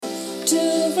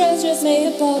Two friends just made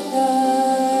a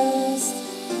podcast.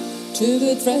 Two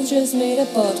good friends just made a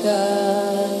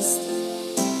podcast.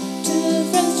 Two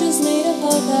friends just made a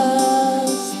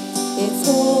podcast. It's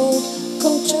called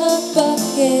Culture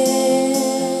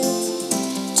Bucket.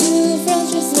 Two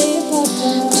friends just made a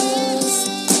podcast.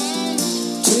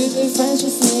 Two good friends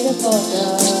just made a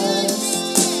podcast.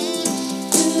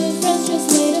 Two friends just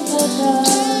made a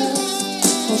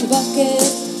podcast. Culture Bucket,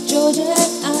 Georgia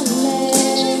and Alex.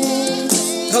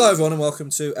 Hello everyone and welcome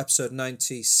to episode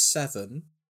 97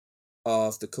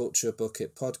 of the Culture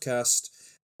Bucket podcast.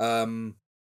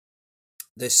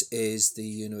 This is the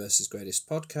universe's greatest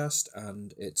podcast,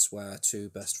 and it's where two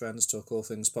best friends talk all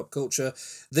things pop culture.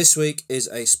 This week is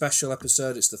a special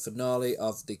episode. It's the finale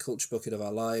of the Culture Bucket of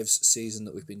Our Lives season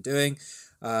that we've been doing.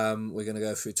 We're going to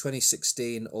go through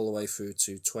 2016 all the way through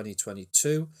to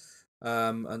 2022.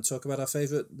 And talk about our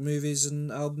favourite movies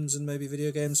and albums and maybe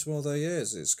video games from all those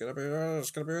years. It's gonna be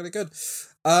really good.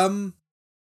 But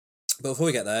before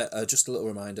we get there, just a little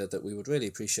reminder that we would really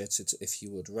appreciate it if you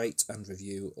would rate and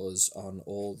review us on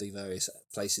all the various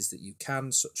places that you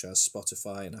can, such as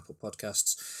Spotify and Apple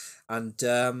Podcasts, and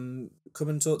come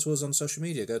and talk to us on social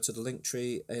media. Go to the link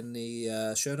tree in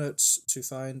the show notes to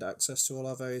find access to all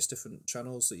our various different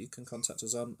channels that you can contact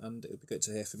us on, and it would be great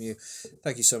to hear from you.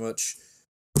 Thank you so much.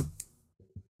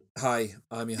 Hi,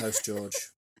 I'm your host, George.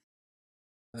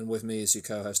 And with me is your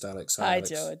co-host, Alex. Hi, Alex.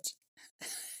 George.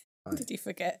 Hi. Did you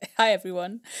forget? Hi,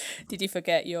 everyone. Did you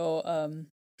forget your,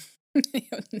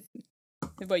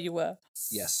 where you were?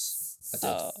 Yes, I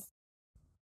did. Oh,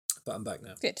 But I'm back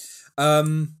now. good. How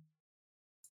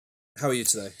are you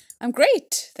today? I'm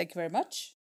great. Thank you very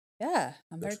much. Yeah,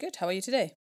 I'm Good. very good. How are you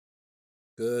today?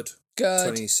 Good. Good.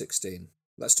 2016.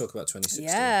 Let's talk about 2016.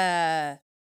 Yeah.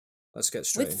 Let's get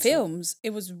straight With into films,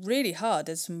 it was really hard.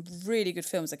 There's some really good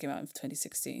films that came out in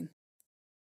 2016. it.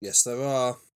 Yes, there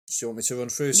are. Do you want me to run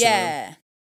through some of them? Yeah.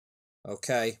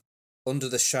 Okay. Under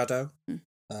the Shadow.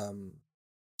 Mm.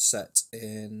 Set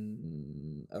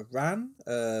in Iran.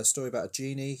 A story about a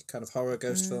genie, kind of horror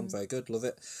ghost film. Very good. Love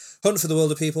it. Hunt for the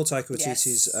Wilder People, Taika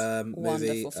Waititi's Yes.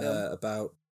 movie Wonderful film.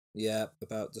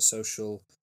 about the social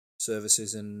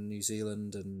services in New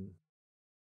Zealand and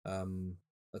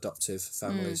adoptive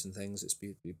families and things. It's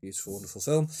a beautiful, wonderful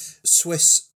film.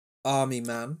 Swiss Army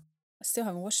Man. I still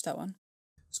haven't watched that one.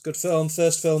 It's a good film.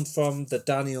 First film from the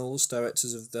Daniels,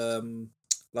 directors of the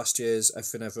last year's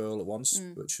Everything Ever All at Once,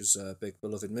 which was a big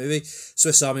beloved movie.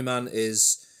 Swiss Army Man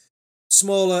is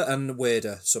smaller and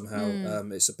weirder somehow.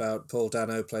 It's about Paul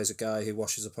Dano plays a guy who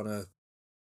washes up on a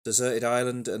deserted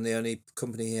island, and the only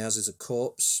company he has is a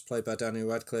corpse played by Daniel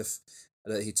Radcliffe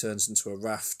that he turns into a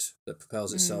raft that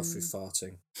propels itself through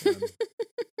farting.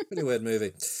 Pretty weird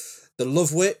movie. The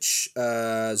Love Witch,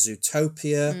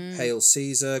 Zootopia, Hail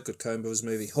Caesar, good Coen Brothers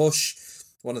movie. Hush,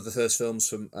 one of the first films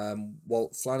from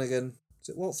Walt Flanagan. Is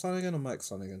it Walt Flanagan or Mike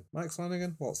Flanagan? Mike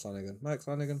Flanagan? Walt Flanagan? Mike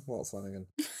Flanagan? Walt Flanagan?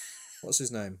 What's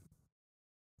his name?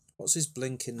 What's his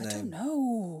blinking name? I don't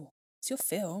know. It's your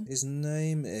film. His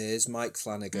name is Mike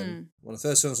Flanagan. One of the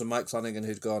first films from Mike Flanagan,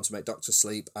 who'd go on to make Doctor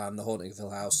Sleep and The Haunting of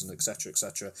Hill House and etc.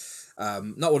 etc.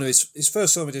 Not one of his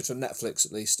first film he did for Netflix,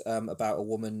 at least, about a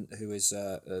woman who is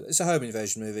it's a home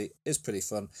invasion movie. It's pretty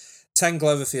fun. 10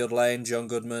 Cloverfield Lane, John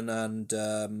Goodman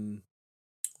and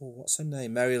what's her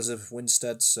name? Mary Elizabeth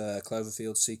Winstead's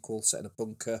Cloverfield sequel set in a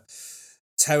bunker.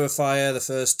 Terrifier, the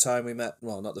first time we met,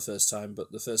 well, not the first time,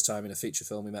 but the first time in a feature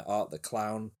film we met Art the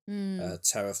Clown.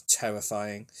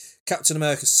 Terrifying. Captain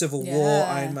America Civil War,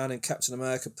 Iron Man and Captain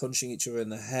America punching each other in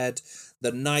the head.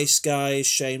 The Nice Guys,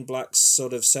 Shane Black's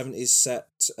sort of 70s set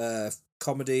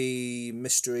comedy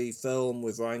mystery film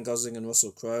with Ryan Gosling and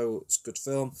Russell Crowe. It's a good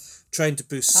film. Train to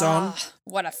Busan.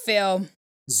 What a film.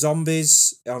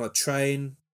 Zombies on a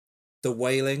train. The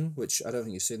Wailing, which I don't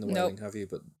think you've seen The Wailing, Nope. have you?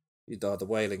 But The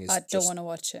Wailing is I don't want to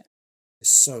watch it. It's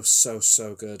so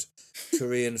good.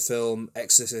 Korean film,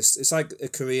 Exorcist. It's like a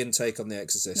Korean take on The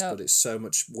Exorcist, but it's so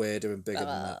much weirder and bigger than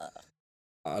that.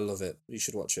 I love it. You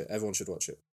should watch it. Everyone should watch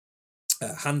it.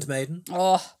 Handmaiden.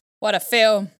 Oh, what a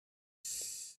film.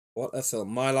 What a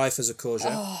film. My Life as a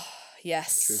Courgette. Oh,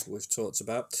 yes. Which we've talked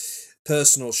about.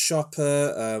 Personal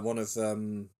Shopper, one of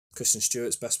Kristen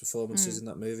Stewart's best performances in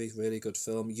that movie. Really good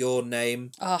film. Your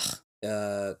Name.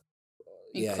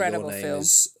 Incredible Your Name film.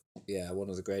 is one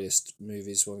of the greatest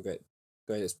movies. One of the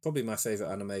greatest, probably my favourite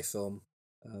anime film.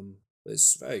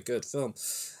 It's a very good film.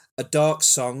 A Dark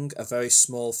Song, a very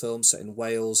small film set in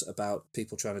Wales about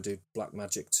people trying to do black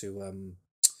magic to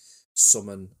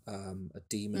summon a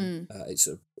demon. It's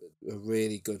a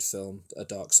really good film. A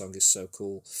Dark Song is so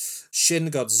cool. Shin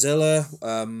Godzilla,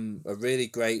 a really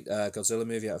great Godzilla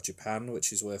movie out of Japan,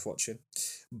 which is worth watching.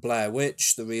 Blair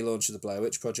Witch, the relaunch of the Blair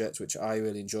Witch Project, which I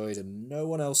really enjoyed and no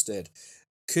one else did.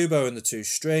 Kubo and the Two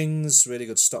Strings, really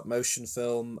good stop motion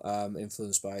film,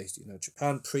 influenced by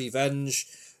Japan. Prevenge,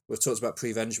 we've talked about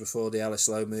Prevenge before, the Alice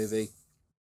Lowe movie,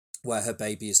 where her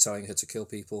baby is telling her to kill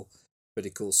people.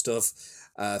 Pretty cool stuff.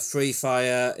 Free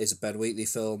Fire is a Ben Wheatley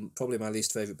film, probably my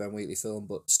least favourite Ben Wheatley film,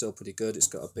 but still pretty good. It's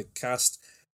got a big cast.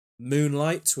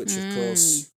 Moonlight, which of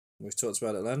course we've talked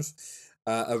about at length.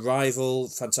 Arrival,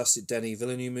 fantastic Denis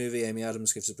Villeneuve movie. Amy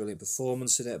Adams gives a brilliant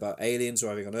performance in it about aliens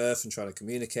arriving on Earth and trying to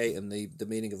communicate and the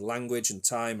meaning of language and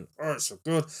time. And it's so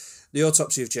good. The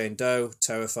Autopsy of Jane Doe,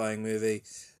 terrifying movie.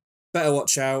 Better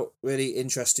Watch Out, really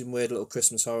interesting, weird little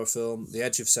Christmas horror film. The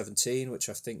Edge of 17, which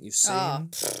I think you've seen.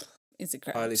 It's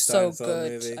incredible. Highly So Steinfeld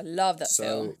good. movie. I love that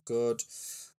film. So good.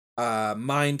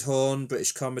 Mindhorn,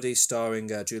 British comedy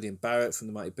starring Julian Barrett from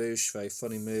The Mighty Boosh, very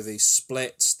funny movie.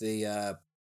 Split, the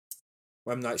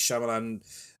M. Night Shyamalan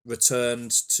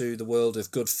returned to the world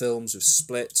of good films with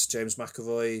Split, James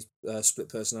McAvoy, split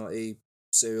personality,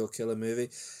 serial killer movie.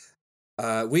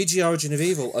 Ouija Origin of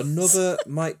Evil, another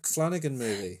Mike Flanagan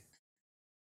movie.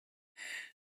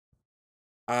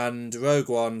 And Rogue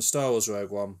One, Star Wars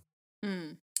Rogue One,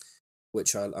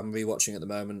 which I'm rewatching at the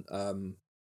moment,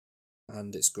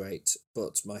 and it's great.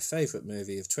 But my favourite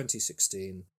movie of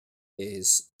 2016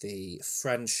 is the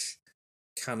French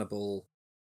cannibal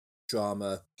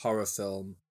drama horror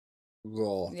film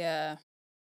Raw. Yeah.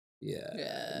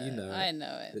 Yeah, you know it. I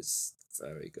know it. It's a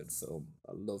very good film.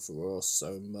 I love Raw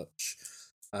so much.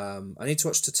 I need to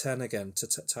watch Titan again.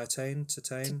 Titan.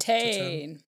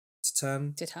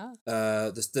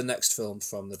 The next film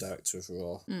from the director of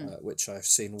Raw, which I've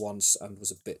seen once and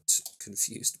was a bit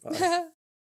confused by.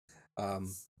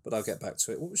 But I'll get back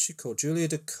to it. What was she called? Julia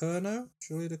DeCarno?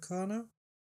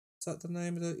 Is that the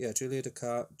name of it? Yeah, Julia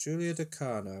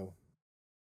DeCarno.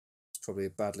 It's probably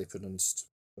a badly pronounced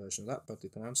version of that, badly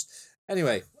pronounced.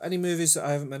 Anyway, any movies that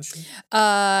I haven't mentioned?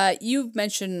 You've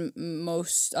mentioned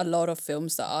a lot of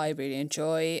films that I really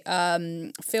enjoy.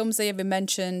 Films that you haven't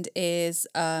mentioned is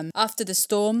After the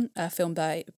Storm, a film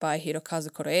by Hirokazu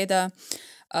Koreeda.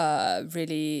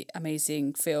 Really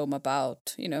amazing film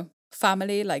about,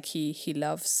 family. Like he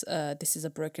loves, this is a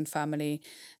broken family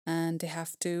and they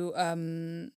have to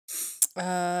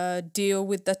deal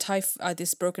with the typhoon.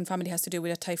 This broken family has to deal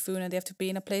with a typhoon and they have to be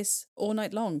in a place all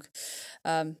night long.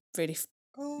 Really,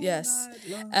 yes.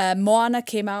 Moana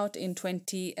came out in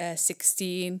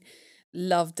 2016.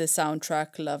 Love the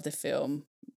soundtrack, love the film.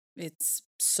 It's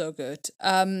so good.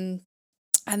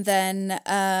 And then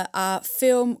a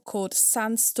film called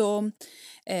Sandstorm,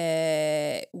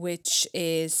 which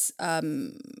is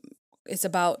it's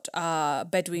about a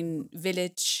Bedouin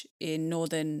village in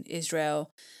northern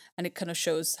Israel, and it kind of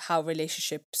shows how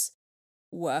relationships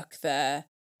work there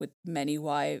with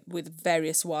with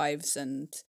various wives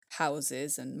and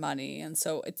houses and money, and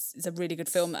so it's a really good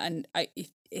film, and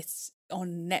it's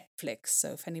on Netflix.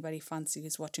 So if anybody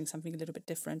fancies watching something a little bit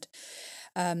different,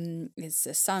 it's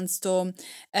a Sandstorm.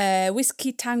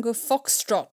 Whiskey Tango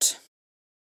Foxtrot.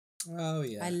 Oh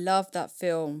yeah, I love that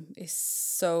film.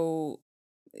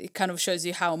 It kind of shows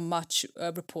you how much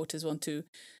reporters want to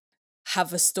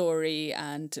have a story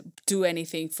and do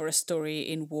anything for a story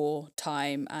in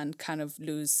wartime and kind of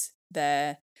lose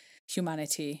their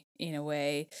humanity in a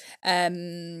way.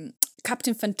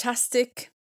 Captain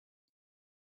Fantastic.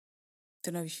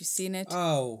 Don't know if you've seen it.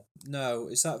 Oh no,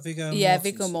 is that Viggo? Yeah, Mortensen?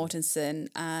 Viggo Mortensen,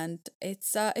 and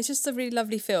it's just a really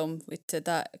lovely film with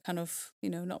that kind of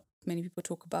not many people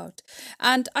talk about.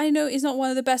 And I know it's not one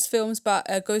of the best films, but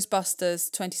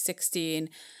Ghostbusters 2016,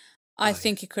 I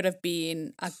think it could have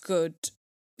been a good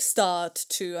start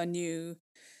to a new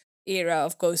era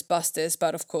of Ghostbusters,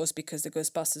 but of course because the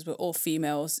Ghostbusters were all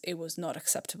females, it was not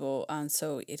acceptable, and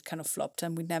so it kind of flopped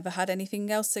and we never had anything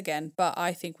else again. But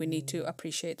I think we need to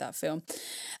appreciate that film.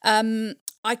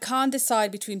 I can't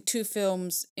decide between two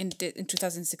films in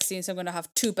 2016, so I'm going to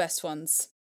have two best ones.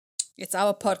 It's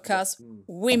our podcast.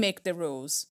 We make the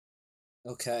rules.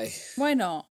 Okay. Why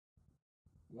not?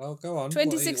 Well, go on.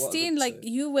 2016,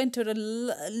 you went to a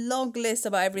long list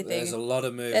about everything. There's a lot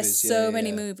of movies. There's so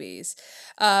many movies.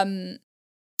 Well,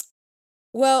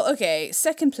 okay.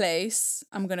 Second place,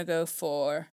 I'm going to go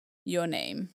for Your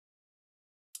Name.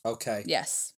 Okay.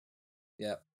 Yes.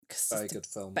 Yeah. Very good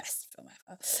film. Best film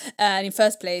ever. And in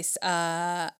first place,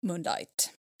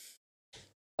 Moonlight.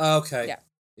 Okay. Yeah.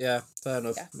 Yeah, fair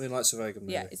enough. Yeah. Moonlight's a very good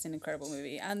movie. Yeah, it's an incredible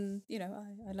movie, and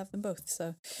I love them both.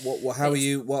 So, how are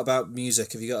you? What about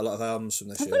music? Have you got a lot of albums from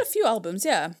this year? I've got a few albums.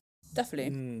 Yeah,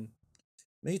 definitely.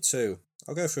 Me too.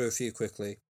 I'll go through a few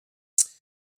quickly.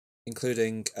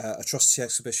 including Atrocity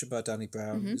Exhibition by Danny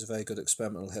Brown. It's a very good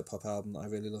experimental hip-hop album that I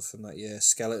really love from that year.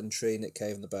 Skeleton Tree, Nick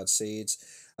Cave and the Bad Seeds.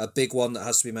 A big one that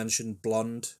has to be mentioned,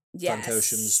 Blonde, Frank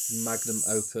Ocean's magnum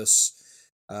opus.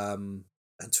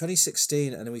 And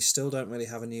 2016, and we still don't really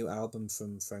have a new album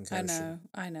from Frank Ocean.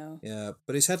 I know. Yeah,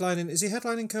 but is he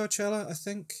headlining Coachella, I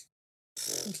think? I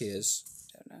think he is.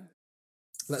 Don't know.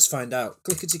 Let's find out.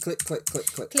 Clickety click click click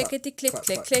click. Clickety click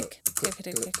click click.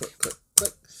 Clickety click click click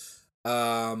click.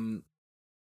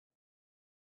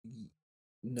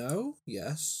 No.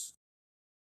 Yes.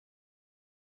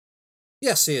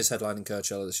 Yes, he is headlining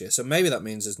Coachella this year. So maybe that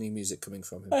means there's new music coming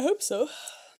from him. I hope so.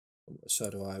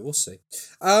 So do I. We'll see.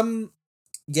 As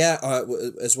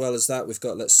well as that, we've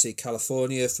got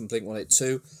California from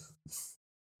Blink-182.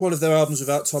 One of their albums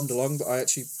without Tom DeLonge, but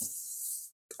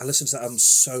I listened to that album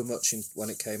so much when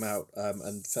it came out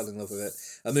and fell in love with it.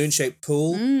 A Moon-Shaped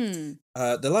Pool. The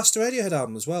last Radiohead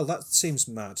album as well. That seems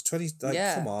mad.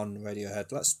 Come on,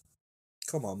 Radiohead.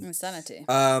 Come on. Insanity.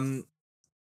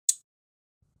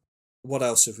 What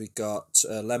else have we got?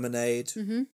 Lemonade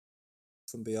from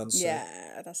Beyonce.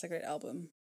 Yeah, that's a great album.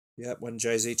 Yeah, When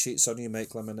Jay-Z Cheats on You,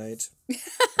 Make Lemonade.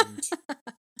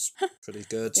 It's pretty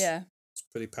good. Yeah. It's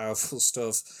pretty powerful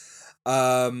stuff.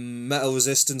 Metal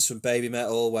Resistance from Baby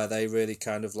Metal, where they really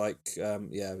kind of it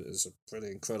was a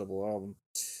pretty incredible album.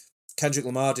 Kendrick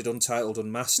Lamar did Untitled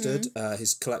Unmastered,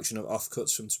 his collection of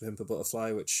offcuts from To Pimp a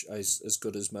Butterfly, which is as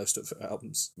good as most of her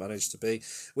albums managed to be.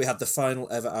 We had the final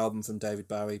ever album from David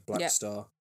Bowie, Black Star,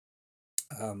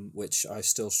 which I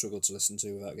still struggle to listen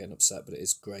to without getting upset, but it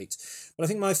is great. But I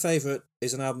think my favourite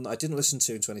is an album that I didn't listen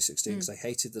to in 2016 because I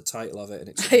hated the title of it, and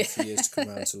it took me a few years to come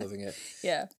around to loving it.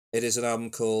 Yeah. It is an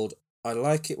album called I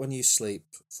Like It When You Sleep,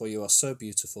 For You Are So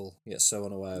Beautiful, Yet So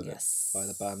Unaware of It, by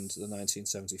the band The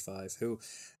 1975, who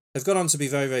have gone on to be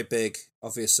very, very big,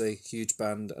 obviously, huge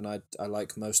band, and I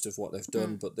like most of what they've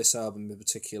done, but this album in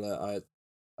particular,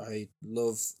 I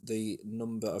love the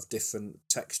number of different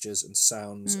textures and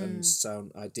sounds and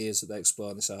sound ideas that they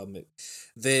explore on this album. It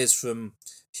veers from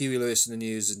Huey Lewis and the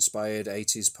News inspired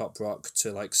 80s pop rock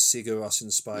to Sigur Rós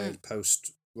inspired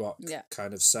post rock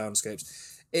kind of soundscapes.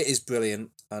 It is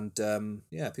brilliant, and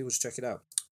people should check it out.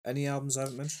 Any albums I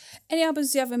haven't mentioned? Any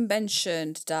albums you haven't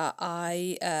mentioned that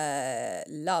I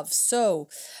love? So,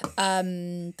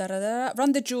 Run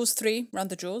the Jewels 3, Run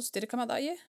the Jewels. Did it come out that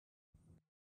year?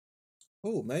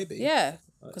 Oh, maybe. Yeah,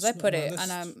 because I put it,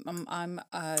 and I'm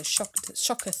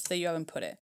shocked that you haven't put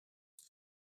it.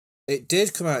 It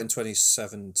did come out in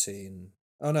 2017.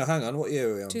 Oh no, hang on. What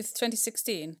year are we on?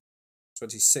 2016.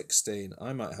 2016.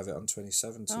 I might have it on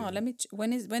 2017. Oh,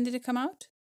 when did it come out?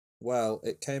 Well,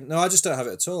 I just don't have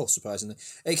it at all, surprisingly.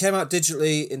 It came out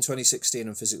digitally in 2016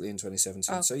 and physically in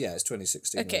 2017. Oh. So yeah, it's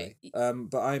 2016. Okay. Really.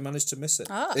 But I managed to miss it.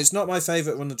 Ah. It's not my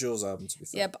favourite Run the Jewels album, to be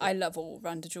fair. Yeah, but I love all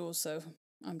Run the Jewels, so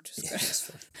I'm just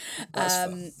That's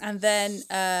fine. And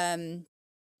then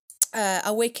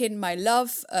Awaken My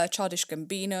Love, Childish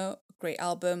Gambino, great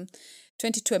album.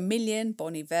 22 A Million,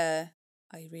 Bon Iver.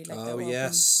 I really like that album. Oh,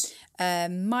 yes.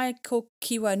 Michael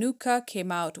Kiwanuka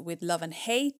came out with Love and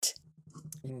Hate.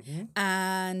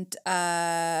 And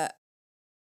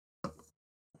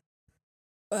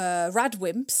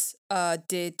Radwimps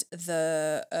did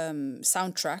the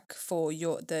soundtrack for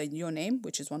Your Name,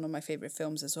 which is one of my favorite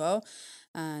films as well,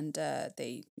 and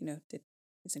they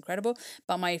it's incredible.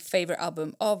 But my favorite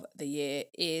album of the year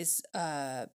is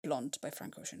Blonde by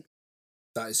Frank Ocean.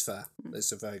 That is fair.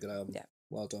 It's a very good album. Yeah,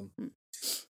 well done.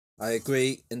 I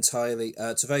agree entirely.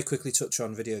 To very quickly touch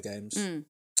on video games.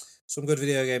 Some good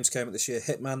video games came out this year.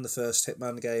 Hitman, the first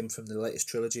Hitman game from the latest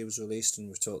trilogy, was released, and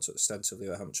we've talked extensively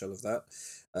about how much I love that.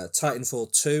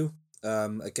 Titanfall 2,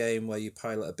 a game where you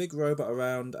pilot a big robot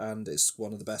around, and it's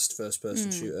one of the best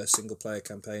first-person shooter single-player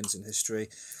campaigns in history.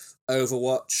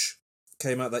 Overwatch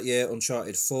came out that year.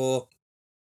 Uncharted 4.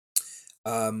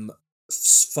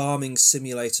 Farming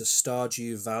simulator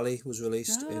Stardew Valley was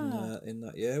released in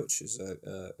that year, which is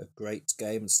a great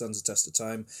game and stands the test of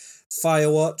time.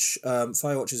 Firewatch.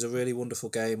 Firewatch is a really wonderful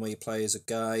game where you play as a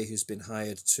guy who's been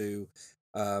hired to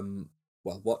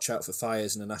watch out for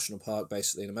fires in a national park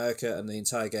basically in America, and the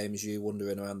entire game is you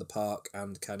wandering around the park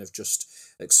and kind of just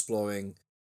exploring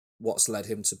what's led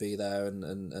him to be there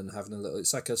and having a little,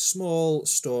 it's like a small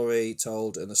story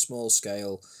told in a small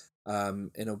scale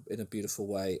in a beautiful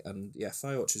way. And yeah,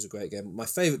 Firewatch is a great game. My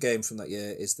favourite game from that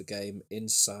year is the game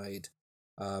Inside,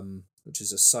 which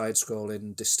is a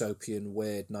side-scrolling dystopian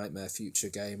weird nightmare future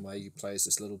game where you play as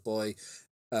this little boy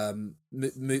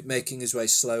making his way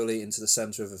slowly into the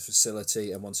centre of a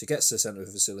facility, and once he gets to the centre of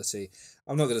a facility,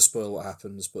 I'm not going to spoil what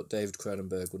happens, but David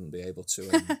Cronenberg wouldn't be able to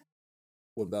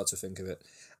think of it.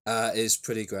 is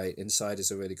pretty great. Inside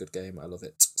is a really good game. I love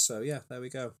it. So yeah, there we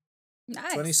go.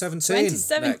 Nice. 2017.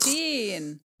 2017.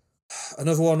 Next.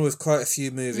 Another one with quite a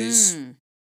few movies.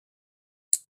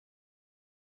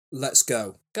 Let's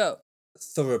go. Go.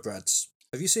 Thoroughbreds.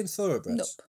 Have you seen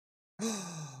Thoroughbreds? Nope.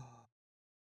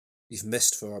 You've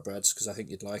missed Thoroughbreds because I think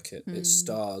you'd like it. It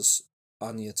stars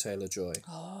Anya Taylor-Joy.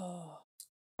 Oh.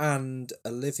 And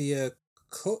Olivia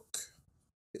Cook.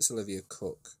 It's Olivia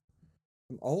Cook.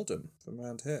 From Oldham, from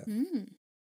around here.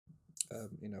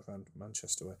 Around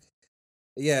Manchester way.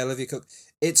 Yeah, Olivia Cook.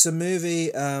 It's a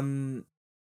movie.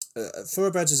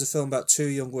 Thoroughbreds is a film about two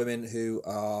young women who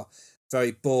are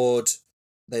very bored.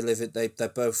 They're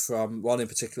both from, one in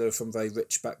particular, from very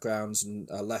rich backgrounds and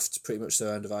are left pretty much to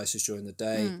their own devices during the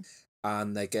day,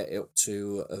 and they get up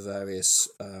to various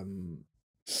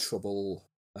trouble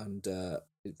and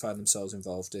find themselves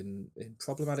involved in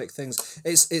problematic things.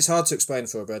 It's hard to explain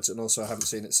Thoroughbreds, and also I haven't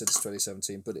seen it since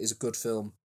 2017, but it is a good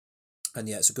film. And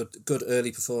yeah, it's a good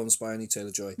early performance by Anya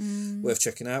Taylor-Joy. Worth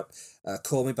checking out.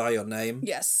 Call Me By Your Name.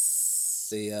 Yes.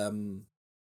 The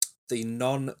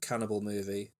non-cannibal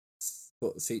movie,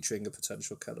 but featuring a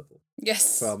potential cannibal.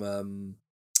 Yes. From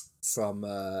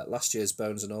last year's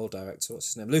Bones and All director.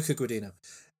 What's his name? Luca Guadagnino.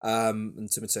 And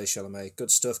Timothée Chalamet.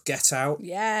 Good stuff. Get Out.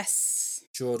 Yes.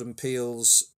 Jordan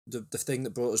Peele's the thing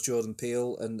that brought us Jordan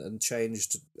Peele and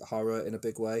changed horror in a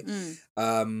big way.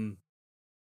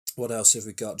 What else have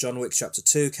we got? John Wick Chapter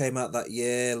 2 came out that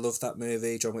year. Love that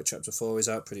movie. John Wick Chapter 4 is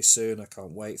out pretty soon. I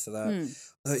can't wait for that.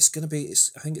 Oh, it's going to be,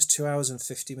 I think it's 2 hours and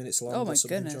 50 minutes long. Oh my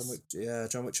goodness.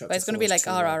 John Wick Chapter 4. But it's going to be like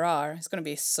RRR. It's going to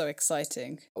be so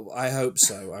exciting. I hope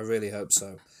so. I really hope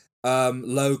so.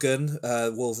 Logan,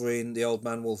 Wolverine, the Old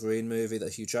Man Wolverine movie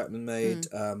that Hugh Jackman made.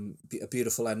 A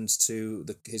beautiful end to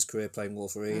his career playing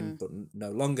Wolverine, but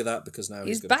no longer that, because now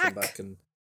he's going to come back and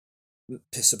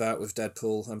piss about with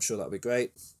Deadpool. I'm sure that'll be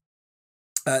great.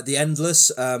 The Endless,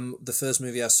 the first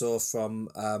movie I saw from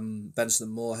Benson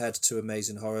and Moorhead, two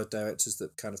amazing horror directors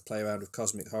that kind of play around with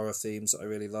cosmic horror themes that I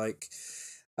really like.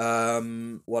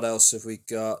 What else have we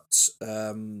got?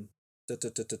 Wonder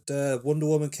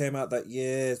Woman came out that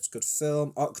year. It's a good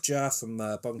film. Okja from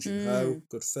Bong Joon-ho,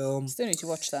 good film. Still need to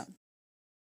watch that.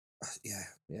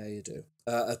 Yeah, you do.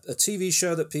 A TV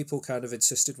show that people kind of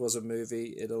insisted was a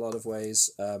movie in a lot of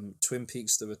ways. Twin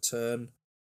Peaks: The Return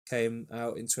came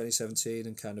out in 2017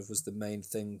 and kind of was the main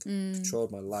thing,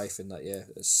 controlled my life in that year.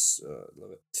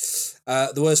 Love it.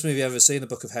 The worst movie I've ever seen, The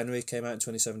Book of Henry, came out in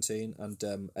 2017,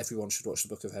 and everyone should watch The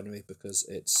Book of Henry because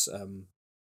it's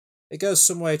it goes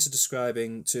some way to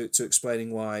describing, to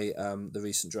explaining why the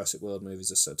recent Jurassic World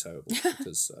movies are so terrible,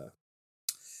 because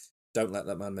don't let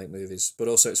that man make movies, but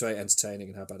also it's very entertaining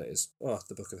and how bad it is. Oh,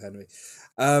 The Book of Henry.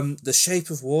 The Shape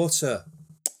of Water.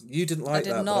 You didn't like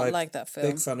that. I did not like that film.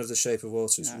 Big fan of The Shape of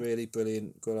Water. It's really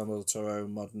brilliant. Guillermo del Toro,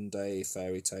 modern day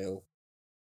fairy tale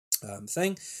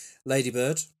thing. Lady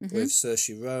Bird with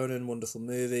Saoirse Ronan, wonderful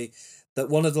movie. That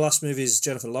one of the last movies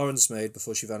Jennifer Lawrence made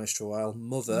before she vanished for a while.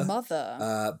 Mother.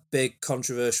 Big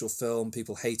controversial film.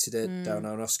 People hated it. Darren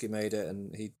Aronofsky made it,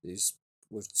 and we've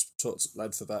talked at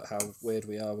length about how weird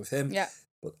we are with him. Yeah.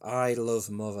 But I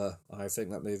love Mother. I think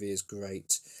that movie is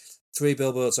great. 3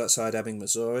 Billboards Outside Ebbing,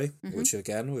 Missouri, which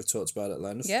again we've talked about at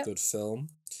length. Yep. Good film.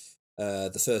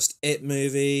 The first It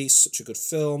movie, such a good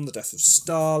film. The Death of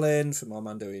Stalin from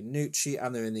Armando Iannucci,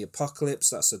 and They're in the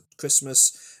Apocalypse. That's a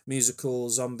Christmas musical,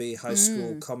 zombie, high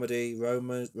school comedy,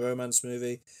 romance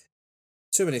movie.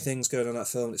 Too many things going on in that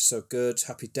film. It's so good.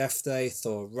 Happy Death Day,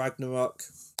 Thor Ragnarok.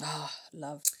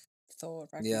 Love Thor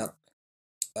Ragnarok.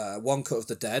 Yeah. One Cut of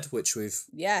the Dead, which we've...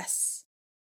 Yes.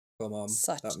 Come on,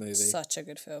 that movie. Such a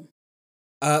good film.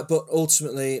 But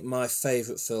ultimately, my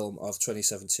favourite film of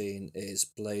 2017 is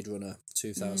Blade Runner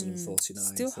 2049.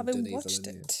 Still haven't watched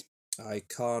it. I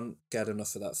can't get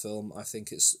enough of that film. I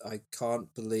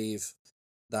can't believe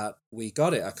that we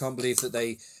got it. I can't believe that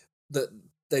they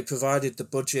provided the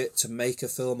budget to make a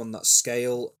film on that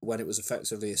scale when it was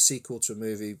effectively a sequel to a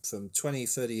movie from 20,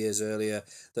 30 years earlier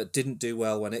that didn't do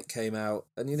well when it came out.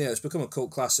 And, it's become a cult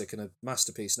classic and a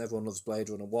masterpiece, and everyone loves Blade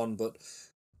Runner 1, but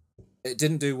it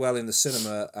didn't do well in the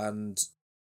cinema, and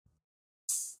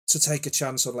to take a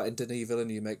chance on letting Denis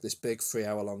Villeneuve make this big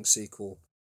 3-hour-long sequel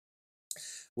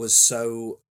was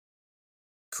so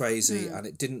crazy, and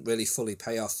it didn't really fully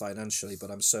pay off financially, but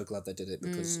I'm so glad they did it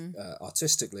because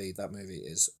artistically that movie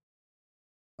is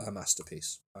a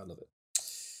masterpiece. I love it.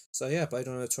 So yeah, Blade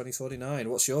Runner 2049.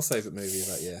 What's your favourite movie of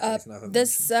that year?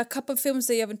 There's a couple of films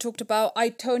that you haven't talked about. I,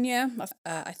 Tonya.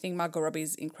 I think Margot Robbie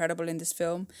is incredible in this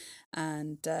film,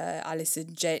 and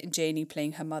Alison Janney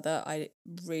playing her mother. I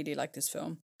really like this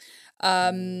film.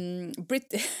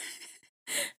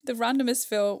 The randomest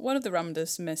film, one of the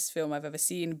randomest film I've ever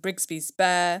seen, Brigsby's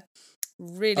Bear.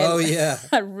 Really, Oh, yeah.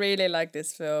 I really like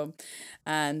this film,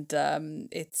 and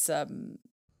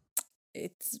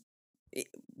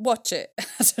watch it. I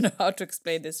don't know how to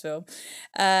explain this film.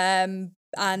 And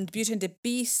Beauty and the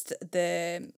Beast,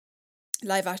 the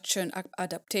live action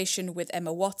adaptation with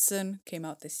Emma Watson, came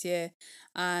out this year,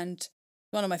 and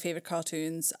one of my favorite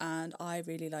cartoons, and I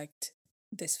really liked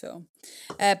this film.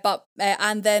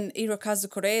 And then Hirokazu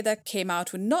Koreeda came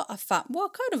out with not a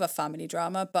kind of a family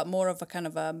drama, but more of a kind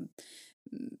of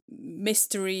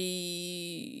mystery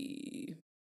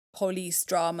police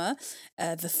drama,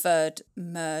 The Third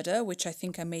Murder, which I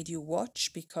think I made you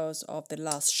watch because of The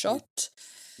Last Shot.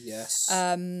 Yes.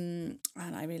 And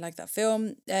I really like that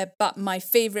film. But my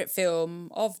favorite film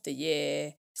of the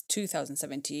year is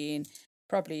 2017.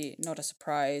 Probably not a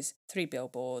surprise. 3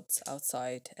 Billboards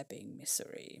Outside Ebbing,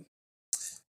 Missouri.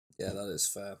 Yeah, that is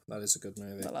fair. That is a good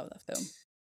movie. I love that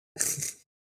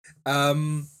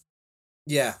film.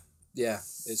 Yeah,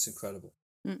 it's incredible.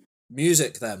 Mm.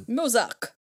 Music then.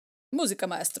 Musica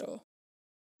maestro.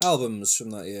 Albums from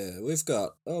that year. We've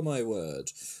got, oh my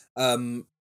word.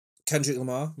 Kendrick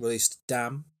Lamar released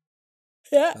Damn.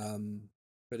 Yeah.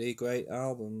 Pretty great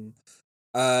album.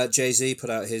 Jay-Z put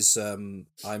out his I'm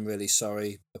Really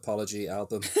Sorry apology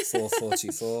album,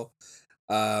 444.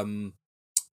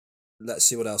 Let's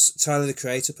see what else. Tyler, the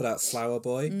Creator, put out Flower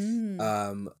Boy.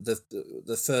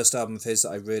 The first album of his that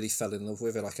I really fell in love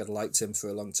with. Like, I'd liked him for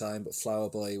a long time, but Flower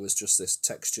Boy was just this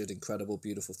textured, incredible,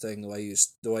 beautiful thing. The way he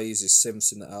uses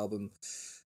synths in the album,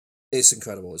 it's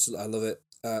incredible. I love it.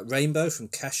 Rainbow from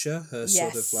Kesha, her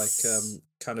sort of like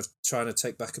kind of trying to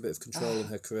take back a bit of control in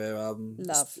her career album.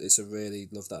 Love. It's a really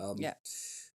love that album. Yeah.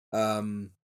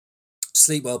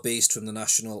 Sleepwell Beast from The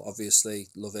National, obviously,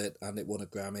 love it, and it won a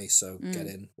Grammy, so get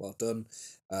in, well done.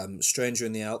 Stranger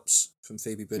in the Alps from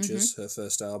Phoebe Bridgers, her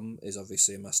first album, is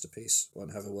obviously a masterpiece.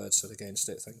 Won't have a word said against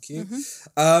it, thank you.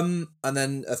 And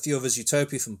then a few others,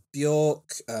 Utopia from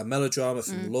Bjork, Melodrama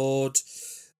from Lorde,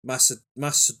 Mass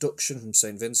Seduction from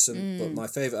St. Vincent, but my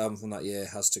favourite album from that year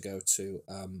has to go to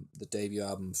the debut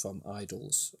album from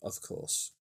Idols, of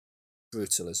course,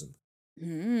 Brutalism.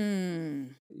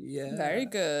 Yeah. Very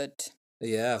good.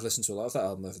 Yeah, I've listened to a lot of that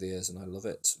album over the years and I love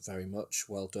it very much.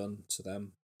 Well done to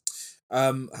them.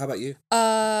 How about you?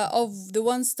 Of the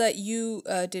ones that you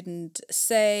didn't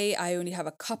say, I only have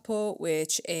a couple,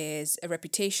 which is A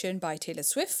Reputation by Taylor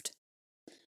Swift.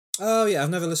 Oh yeah,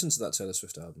 I've never listened to that Taylor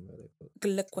Swift album really. But...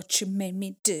 Look what you made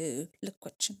me do. Look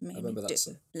what you made me do. I remember that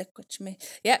song. Look what you made.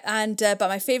 Yeah, and but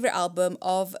my favorite album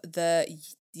of the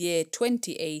year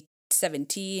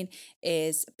 2017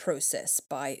 is Process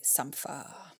by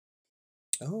Sampha.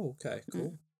 Oh, okay,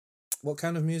 cool. What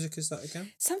kind of music is that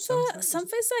again? Sampha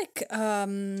is like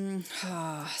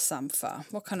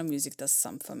Sampha. What kind of music does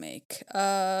Sampha make?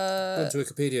 According to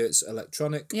Wikipedia, it's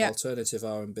electronic, alternative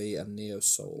R&B, and neo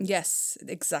soul. Yes,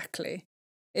 exactly.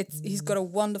 He's got a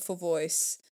wonderful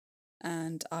voice,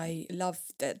 and I love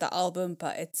the album.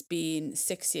 But it's been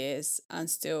 6 years and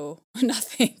still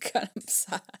nothing. And I'm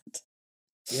sad.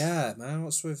 Yeah, man,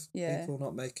 what's with people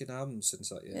not making albums since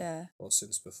that year? Yeah. Or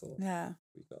since before? Yeah.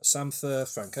 We've got Sampha,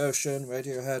 Frank Ocean,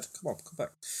 Radiohead. Come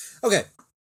back. Okay.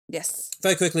 Yes.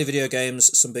 Very quickly, video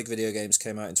games. Some big video games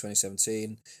came out in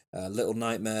 2017. Little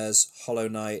Nightmares, Hollow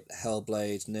Knight,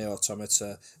 Hellblade, Nier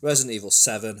Automata, Resident Evil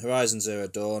 7, Horizon Zero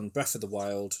Dawn, Breath of the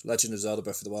Wild, Legend of Zelda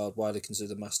Breath of the Wild, widely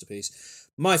considered a masterpiece.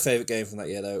 My favourite game from that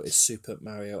year, though, is Super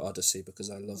Mario Odyssey, because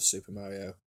I love Super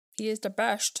Mario. He is the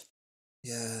best.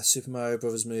 Yeah, Super Mario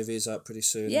Brothers movie is out pretty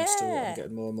soon. Yeah. I'm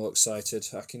getting more and more excited.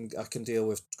 I can deal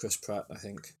with Chris Pratt, I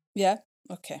think. Yeah.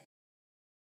 Okay.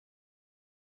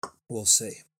 We'll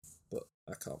see, but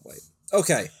I can't wait.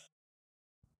 Okay.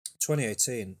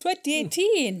 2018.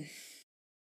 2018.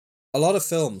 A lot of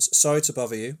films. Sorry to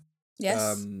Bother You.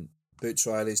 Yes. Boots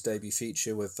Riley's debut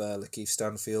feature with Lakeith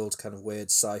Stanfield, kind of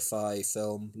weird sci-fi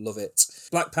film. Love it.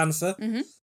 Black Panther.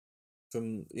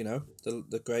 From,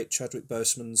 the great Chadwick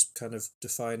Boseman's kind of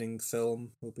defining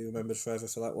film. Will be remembered forever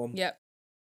for that one. Yep.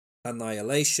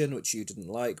 Annihilation, which you didn't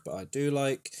like, but I do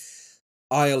like.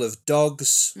 Isle of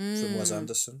Dogs from Wes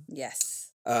Anderson.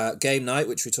 Yes. Game Night,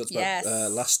 which we talked about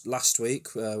last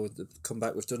week, with the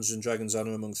comeback with Dungeons and Dragons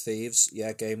Honor Among Thieves.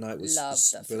 Yeah, Game Night was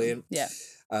brilliant. Film.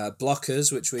 Yeah.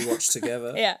 Blockers, which we watched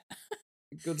together. Yeah.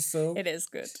 Good film. It is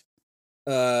good.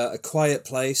 A Quiet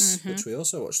Place, which we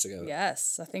also watched together.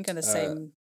 Yes, I think on the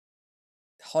same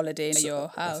holiday in your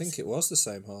house. I think it was the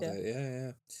same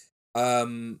holiday. Yeah.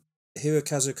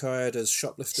 Hirokazu Koreeda's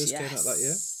Shoplifters came out that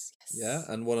year. Yeah,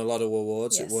 and won a lot of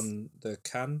awards. Yes. It won the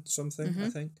Cannes something, I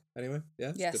think. Anyway,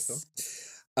 yeah, it's a good film.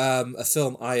 A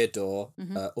film I adore,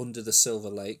 Under the Silver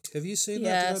Lake. Have you seen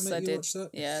that? Yes, Did I I make you did. watch that?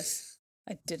 Yes,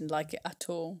 I didn't like it at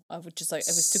all. I would just like it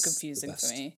was too confusing for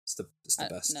me. It's the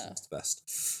best. No. It's the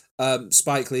best.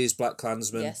 Spike Lee's Black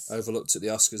Klansman, Yes. overlooked at the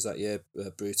Oscars that year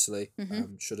brutally.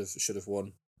 Should have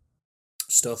won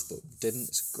stuff, but didn't.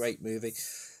 It's a great movie.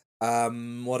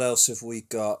 What else have we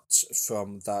got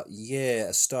from that year?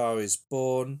 A Star Is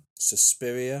Born,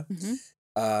 Suspiria.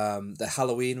 The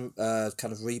Halloween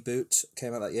kind of reboot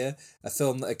came out that year. A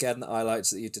film that again that I liked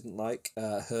that you didn't like.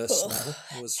 Her Smell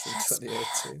was from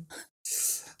 2018.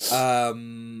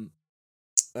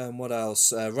 What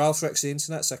else? Ralph Wrecks the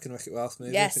Internet, second Wreck-It Ralph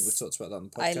movie. Yes. I think we talked about that on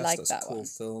the I podcast. like That's that a cool one.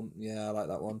 film. Yeah, I like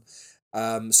that one.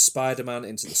 Spider-Man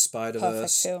Into the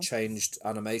Spider-Verse film. changed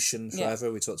animation Yeah.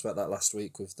 forever. We talked about that last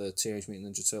week with the Teenage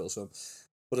Mutant Ninja Turtles film.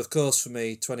 But of course, for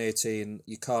me, 2018,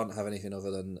 you can't have anything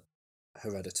other than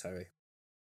Hereditary.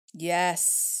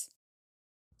 Yes.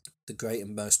 The great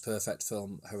and most perfect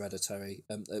film, Hereditary.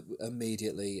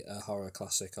 Immediately a horror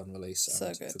classic on release. So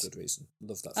and good. For good reason.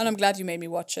 Love that And film. I'm glad you made me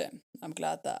watch it. I'm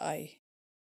glad that I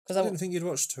because didn't think you'd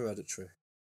watched Hereditary.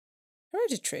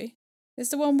 Hereditary is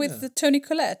the one with Yeah. the Tony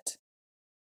Collette.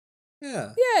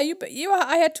 Yeah. Yeah,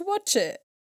 I had to watch it.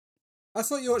 I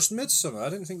thought you watched Midsummer. I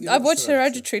didn't think you I watched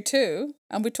Hereditary too,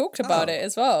 and we talked about Oh. it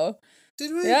as well.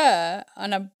 Did we? Yeah,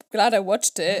 and I'm glad I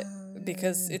watched it Ah,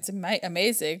 because yeah. it's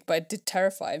amazing, but it did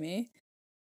terrify me.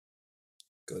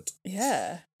 Good.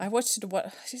 Yeah, I watched it.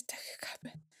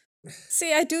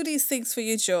 See, I do these things for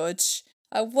you, George.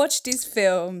 I watch these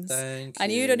films, Thank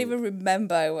and you don't even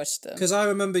remember I watched them. Because I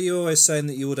remember you always saying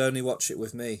that you would only watch it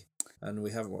with me, and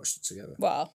we haven't watched it together.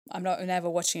 Well, I'm never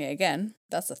watching it again.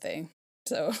 That's the thing.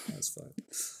 So, That's fine.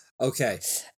 Okay.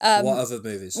 What other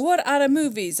movies? what other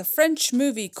movies? A French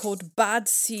movie called Bad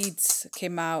Seeds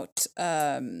came out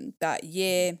that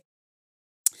year.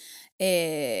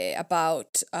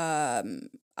 About a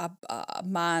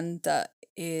man that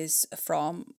is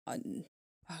from I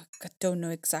don't know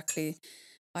exactly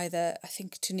either. I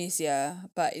think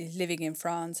Tunisia, but is living in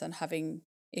France and having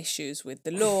issues with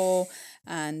the law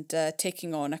and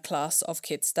taking on a class of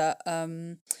kids that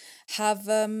have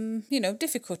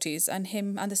difficulties, and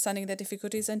him understanding their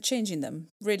difficulties and changing them.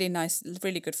 Really nice,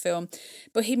 really good film.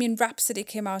 Bohemian Rhapsody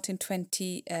came out in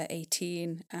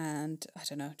 2018, and I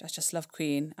don't know, I just love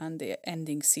Queen, and the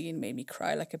ending scene made me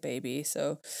cry like a baby.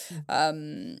 So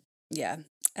yeah.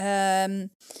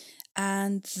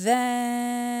 And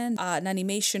then an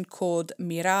animation called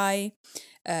Mirai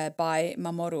by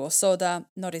Mamoru Osoda.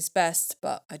 Not his best,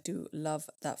 but I do love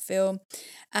that film.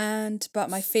 But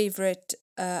my favorite,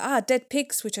 Dead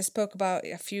Pigs, which I spoke about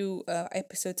a few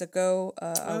episodes ago.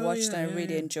 I watched and I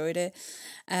really enjoyed it.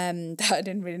 I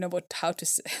didn't really know how to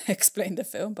explain the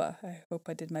film, but I hope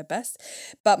I did my best.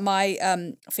 But my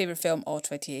favorite film of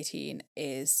 2018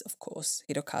 is, of course,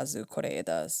 Hirokazu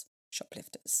Koreeda's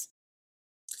Shoplifters.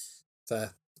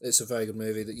 Fair. It's a very good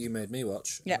movie that you made me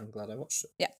watch. Yeah. And I'm glad I watched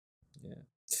it. Yeah.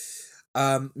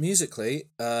 Musically,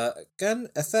 again,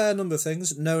 a fair number of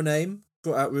things. No Name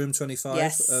brought out Room 25,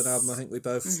 Yes. an album I think we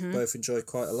both enjoyed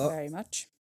quite a lot. Very much.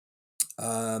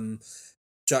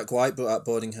 Jack White brought out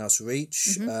Boarding House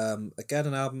Reach. Again,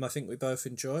 an album I think we both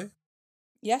enjoy.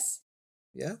 Yes.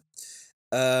 Yeah.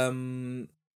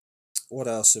 What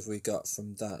else have we got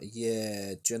from that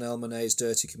year? Janelle Monáe's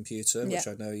Dirty Computer, which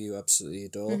I know you absolutely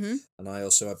adore, and I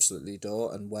also absolutely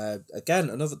adore. And where again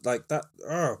another like that.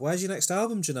 Where's your next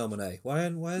album, Janelle Monáe? Where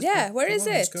is it?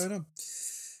 What's going on?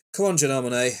 Come on, Janelle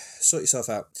Monáe, sort yourself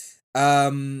out.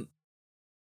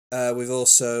 We've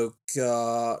also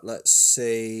got, let's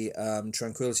see,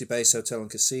 Tranquility Base Hotel and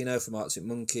Casino from Arctic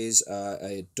Monkeys.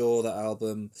 I adore that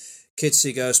album. Kids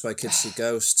See Ghosts by Kids See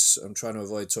Ghosts. I'm trying to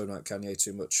avoid talking about Kanye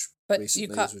too much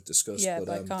recently, as we've discussed. Yeah,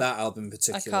 but that album in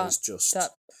particular is just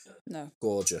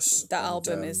gorgeous. That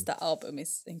album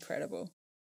is incredible.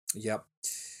 Yep.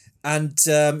 And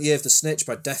you have The Snitch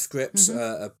by Death Grips,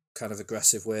 a kind of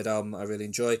aggressive, weird album I really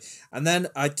enjoy. And then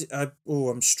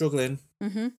I'm struggling.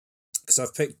 Because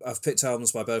I've picked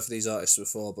albums by both of these artists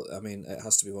before, but I mean it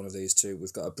has to be one of these two.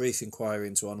 We've got A Brief Inquiry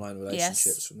into Online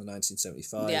Relationships from the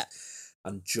 1975,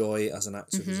 and Joy as an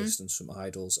Act of Resistance from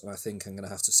Idols. And I think I'm going to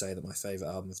have to say that my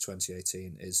favourite album of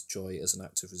 2018 is Joy as an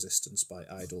Act of Resistance by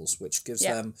Idols, which gives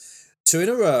them 2 in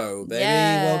a row, baby.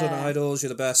 Well done, Idols. You're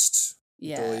the best.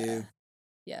 Adore you.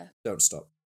 Yeah. Don't stop.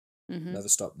 Never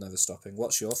stop, never stopping.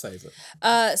 What's your favourite?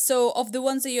 So of the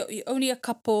ones that you only a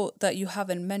couple that you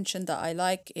haven't mentioned that I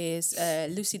like is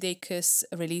Lucy Dacus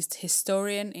released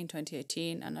Historian in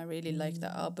 2018, and I really like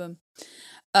that album.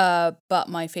 But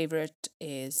my favourite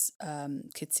is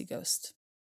Kids See Ghost.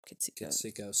 Kids See Kids Ghosts.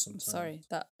 See Ghosts I'm sometimes. sorry,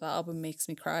 that album makes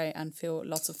me cry and feel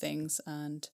lots of things,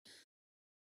 and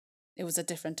it was a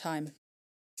different time.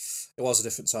 It was a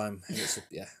different time. It's a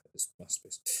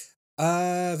masterpiece.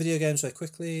 Video games very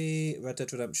quickly. Red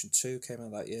Dead Redemption 2 came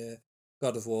out that year.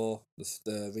 God of War,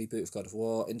 the reboot of God of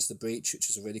War. Into the Breach, which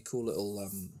is a really cool little...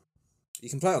 you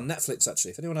can play it on Netflix,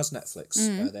 actually. If anyone has Netflix,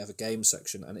 they have a game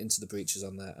section, and Into the Breach is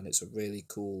on there, and it's a really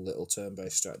cool little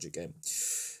turn-based strategy game.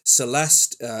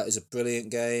 Celeste is a brilliant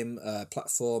game,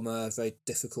 platformer, very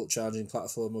difficult, challenging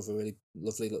platformer with a really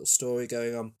lovely little story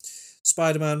going on.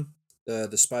 Spider-Man,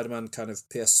 the Spider-Man kind of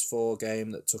PS4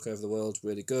 game that took over the world,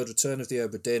 really good. Return of the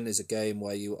Obra Dinn is a game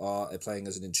where you are playing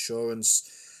as an insurance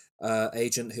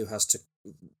agent who has to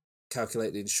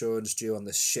calculate the insurance due on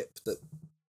this ship that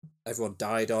everyone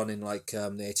died on in like the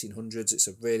 1800s. It's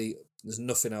a really, there's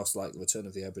nothing else like Return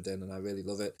of the Obra Dinn, and I really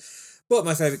love it. But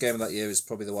my favourite game of that year is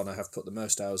probably the one I have put the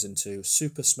most hours into,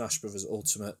 Super Smash Bros.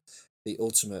 Ultimate, the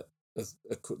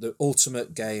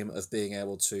ultimate game of being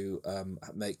able to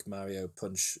make Mario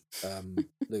punch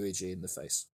Luigi in the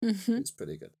face. It's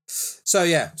pretty good. So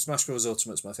yeah, Smash Bros.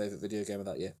 Ultimate's my favourite video game of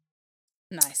that year.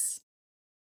 Nice.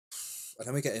 And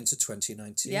then we get into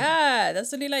 2019. Yeah,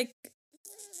 that's only like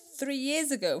 4 years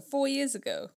ago.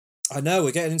 I know,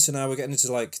 we're getting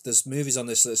into like, there's movies on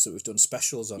this list that we've done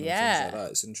specials on and things like that.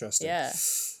 It's interesting. Yeah.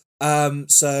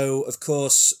 So, of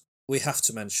course, we have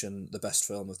to mention the best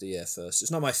film of the year first. It's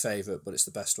not my favourite, but it's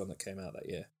the best one that came out that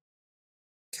year.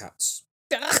 Cats.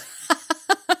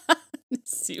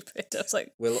 Stupid. I was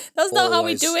like, We'll that's not how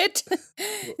we do it.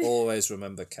 We'll always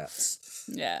remember Cats.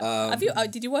 Yeah.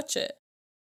 Did you watch it?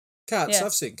 Cats? Yeah.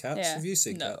 I've seen Cats. Yeah. Have you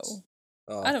seen No. Cats?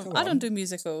 Oh, I don't do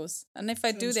musicals. And if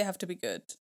I do, they have to be good.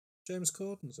 James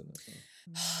Corden's in it.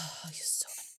 Oh, you're so...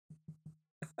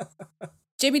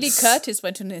 Jamie Lee Curtis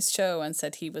went on his show and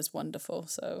said he was wonderful,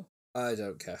 so... I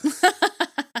don't care.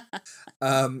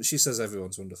 She says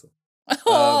everyone's wonderful.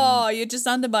 You're just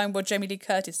undermining what Jamie Lee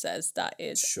Curtis says. That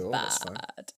is sure, bad. that's fine.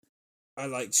 I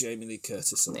like Jamie Lee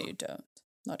Curtis a lot. No, you don't.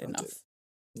 Not enough.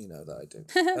 You know that I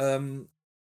do.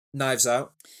 Knives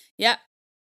Out. Yeah.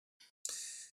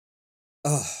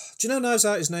 Oh, do you know Knives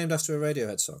Out is named after a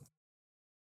Radiohead song?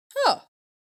 Oh.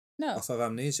 No. Off of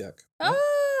Amnesiac. Ah,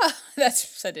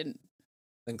 I didn't.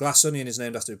 And Glass Onion is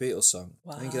named after a Beatles song.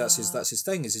 Wow. I think that's his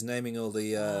thing, is he's naming all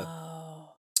the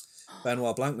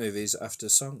Benoit Blanc movies after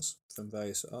songs from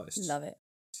various artists. Love it.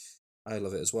 I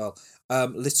love it as well.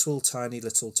 Little Tiny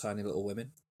Little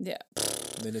Women. Yeah.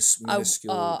 Minuscule.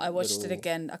 I watched it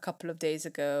again a couple of days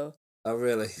ago. Oh,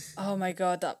 really? Oh my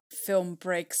God, that film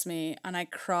breaks me and I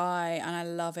cry and I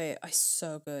love it. It's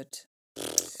so good.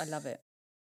 I love it.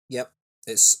 Yep.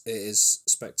 It is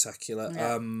spectacular.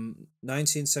 Yeah.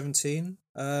 1917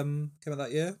 came out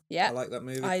that year. Yeah. I like that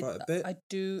movie quite a bit. I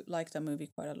do like that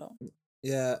movie quite a lot.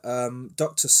 Yeah.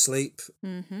 Doctor Sleep.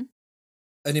 Mm-hmm.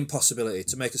 An impossibility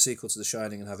to make a sequel to The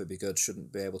Shining and have it be good.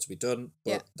 Shouldn't be able to be done,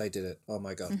 but they did it. Oh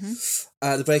my God.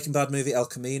 Mm-hmm. The Breaking Bad movie El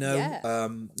Camino. Yeah.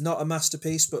 Not a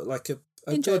masterpiece, but like a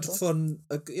good fun,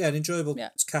 an enjoyable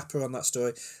capper on that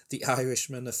story. The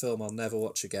Irishman, a film I'll never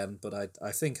watch again, but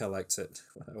I think I liked it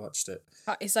when I watched it.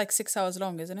 It's like 6 hours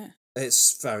long, isn't it?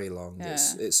 It's very long. Yeah.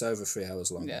 It's over 3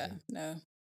 hours long. Yeah. No.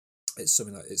 It's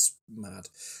something like, it's mad.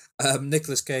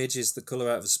 Nicolas Cage is The Colour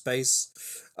Out of Space.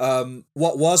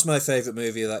 What was my favourite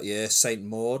movie of that year, Saint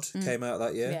Maud, came out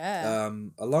that year. Yeah.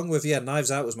 Along with,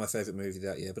 Knives Out was my favourite movie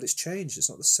that year, but it's changed. It's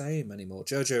not the same anymore.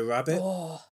 Jojo Rabbit.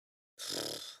 Oh,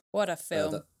 what a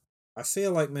film. I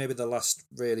feel like maybe the last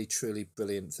really, truly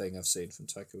brilliant thing I've seen from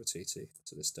Taika Waititi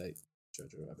to this date,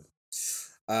 Jojo Rabbit.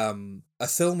 A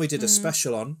film we did a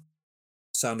special on,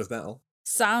 Sound of Metal.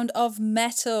 Sound of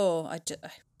Metal.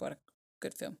 What a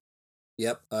good film.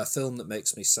 Yep, a film that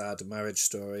makes me sad. Marriage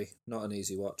Story, not an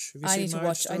easy watch. Have you I seen need to Marriage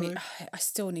watch. Story? I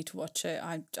still need to watch it.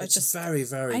 It's just very,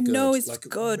 very I good. know it's like,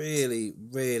 good. Really,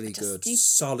 really good.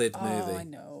 Solid movie. Oh, I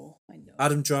know.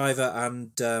 Adam Driver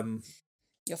and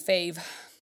your fave.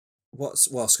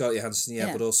 Scarlett Johansson,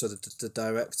 but also the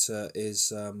director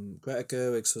is Greta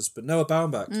Gerwig's husband, Noah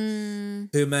Baumbach,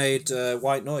 who made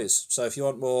White Noise. So if you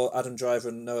want more Adam Driver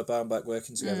and Noah Baumbach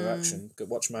working together action, go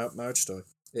watch Marriage Story.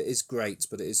 It is great,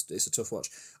 but it's a tough watch.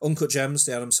 Uncut Gems,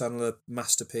 the Adam Sandler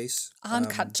masterpiece.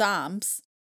 Uncut Gems.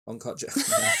 Uncut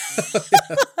Gems.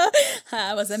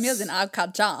 I was amusing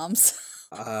Uncut Gems.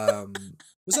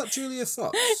 Was that Julia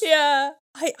Fox? Yeah.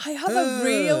 I have a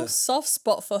real soft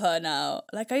spot for her now.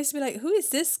 Like, I used to be like, who is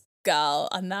this girl?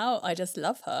 And now I just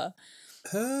love her.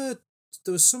 There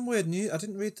was some weird news. I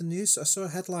didn't read the news. I saw a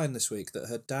headline this week that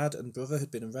her dad and brother had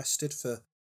been arrested for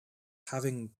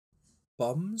having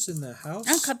bombs in their house.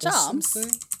 Uncut Gems?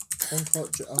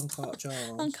 Uncut Jams.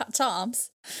 Uncut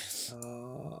Charms.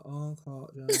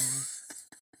 Uncut Jams.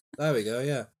 There we go,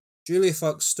 yeah. Julia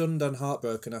Fox stunned and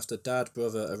heartbroken after dad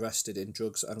brother arrested in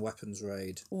drugs and weapons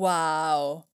raid.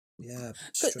 Wow. Yeah,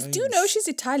 But strange. do you know she's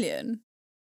Italian?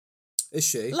 Is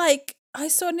she? Like, I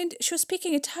saw she was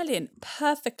speaking Italian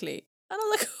perfectly. And I'm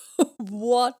like,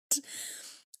 what?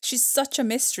 She's such a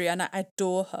mystery and I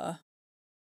adore her.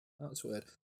 That's weird.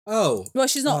 Oh. Well,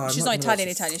 she's not I'm not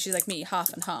Italian. gonna watch She's like me,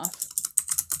 half and half.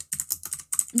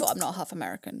 Well, I'm not half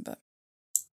American, but...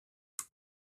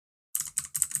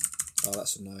 Oh,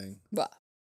 that's annoying. What?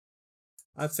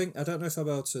 I don't know if I'll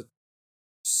be able to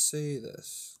see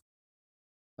this.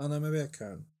 Oh, no, maybe I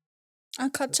can.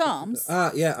 Uncut Charms?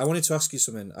 Yeah, I wanted to ask you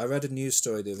something. I read a news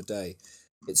story the other day.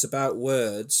 It's about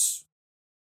words.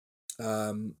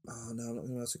 Oh, no, I'm not going to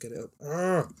be able to get it up.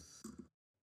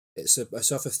 It's a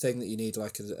sort of thing that you need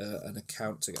like an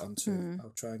account to get onto.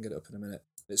 I'll try and get it up in a minute.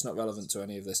 It's not relevant to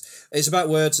any of this. It's about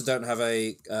words that don't have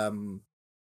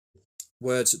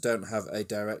a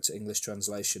direct English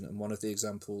translation, and one of the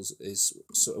examples is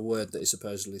a word that is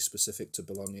supposedly specific to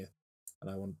Bologna, and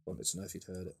I wanted to know if you'd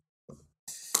heard it.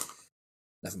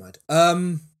 Never mind.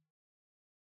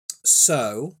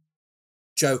 So,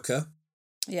 Joker.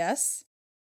 Yes.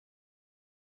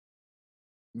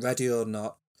 Ready or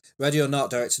Not. Ready or Not,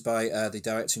 directed by the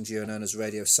directing duo known as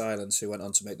Radio Silence, who went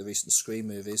on to make the recent Scream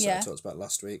movies that I talked about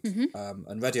last week. Mm-hmm.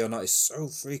 And Ready or Not is so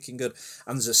freaking good.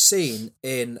 And there's a scene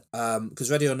in... Because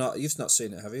Ready or Not, you've not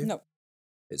seen it, have you? No.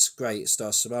 It's great. It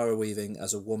stars Samara Weaving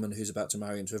as a woman who's about to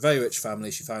marry into a very rich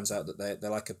family. She finds out that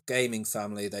they're like a gaming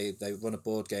family. They run a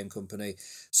board game company.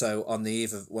 So on the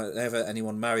eve of whenever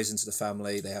anyone marries into the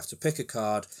family, they have to pick a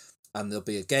card, and there'll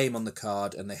be a game on the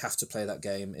card, and they have to play that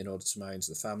game in order to marry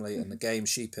into the family. And the game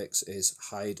she picks is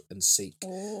hide and seek.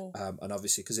 Oh. And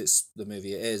obviously, because it's the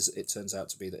movie it turns out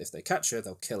to be that if they catch her,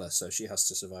 they'll kill her. So she has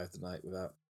to survive the night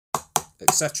without,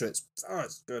 etc. It's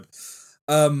good.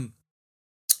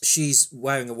 She's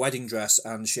wearing a wedding dress,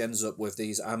 and she ends up with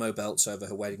these ammo belts over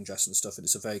her wedding dress and stuff. And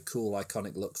it's a very cool,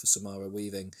 iconic look for Samara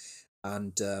Weaving.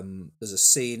 And there's a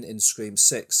scene in Scream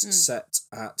 6 set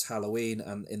at Halloween,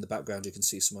 and in the background you can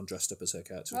see someone dressed up as her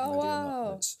character. Oh,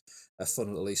 wow. It's a fun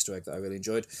little Easter egg that I really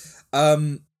enjoyed.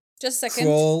 Just a second.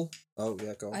 Crawl. Oh,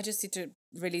 yeah, go on. I just need to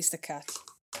release the cat.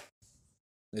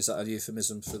 Is that a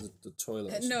euphemism for the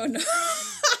toilet? No.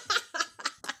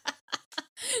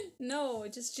 No,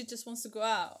 she just wants to go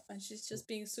out, and she's just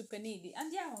being super needy.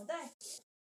 Andiamo, dai.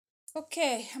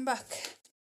 Okay, I'm back.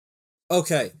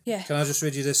 Okay. Yeah. Can I just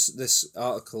read you this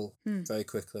article very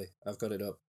quickly? I've got it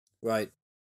up. Right.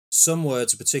 Some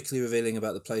words are particularly revealing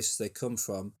about the places they come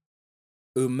from.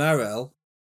 Umarell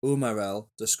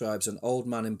describes an old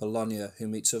man in Bologna who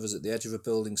meets others at the edge of a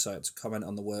building site to comment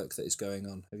on the work that is going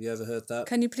on. Have you ever heard that?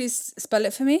 Can you please spell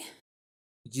it for me?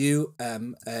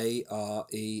 Umarell.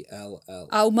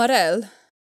 Umarell.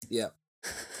 Yeah.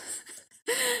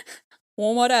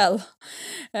 Umarell.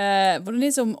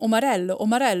 Bolognese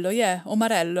Umarello, yeah,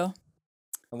 Umarello.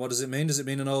 And what does it mean? Does it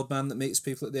mean an old man that meets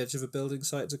people at the edge of a building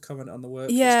site to comment on the work?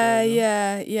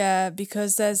 Yeah,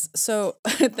 because there's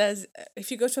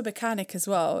if you go to a mechanic as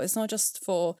well, it's not just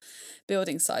for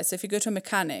building sites. So if you go to a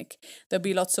mechanic, there'll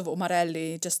be lots of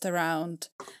Umarelli just around,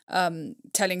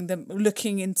 telling them,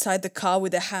 looking inside the car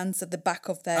with their hands at the back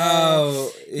of their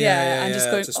and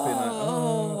just going, being like,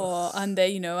 oh, and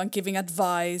they, and giving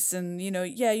advice, and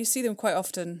you see them quite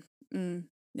often.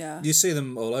 Yeah. You see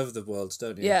them all over the world,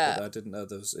 don't you? Yeah. But I didn't know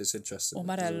there was. It's interesting.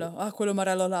 Umarello. Quello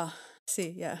Umarello là.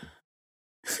 Sì, yeah.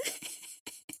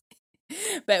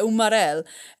 But Umarell,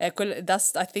 I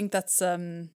think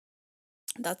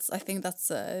that's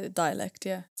dialect,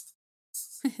 yeah.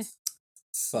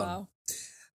 Fun. Wow.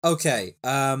 Okay.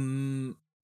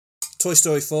 Toy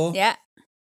Story 4. Yeah.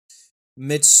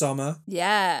 Midsommar.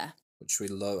 Yeah. Which we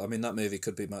love. I mean, that movie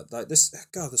could be like this.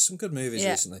 God, there's some good movies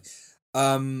recently.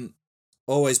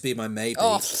 Always Be My Maybe.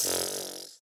 Oh,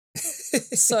 such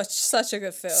a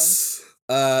good film.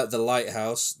 The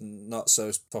Lighthouse, not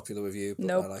so popular with you, but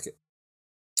Nope. I like it.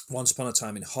 Once Upon a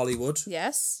Time in Hollywood.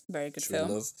 Yes, very good which film.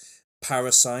 we love.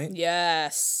 Parasite.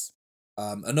 Yes.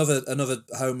 Another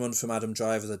home run from Adam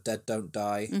Driver, The Dead Don't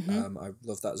Die. Mm-hmm. I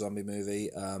love that zombie movie.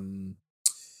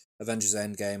 Avengers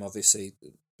Endgame, obviously,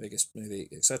 biggest movie,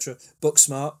 etc.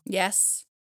 Booksmart. Yes.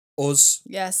 Us.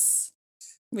 Yes.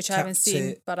 Which I haven't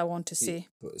seen, but I want to see.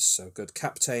 But it's so good.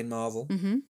 Captain Marvel.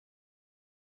 Mm-hmm.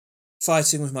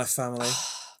 Fighting with My Family.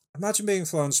 Imagine being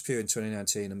Florence Pugh in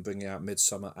 2019 and bringing out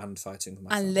Midsommar and Fighting with My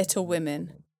Family. And Little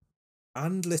Women.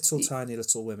 And Tiny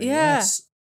Little Women. Yeah. Yes.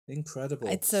 Incredible.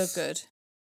 It's so good.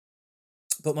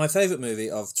 But my favourite movie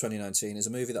of 2019 is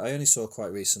a movie that I only saw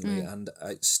quite recently, and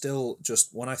I still just,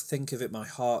 when I think of it, my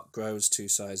heart grows 2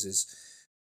 sizes.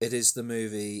 It is the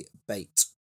movie Bait.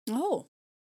 Oh.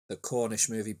 The Cornish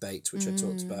movie Bait, which I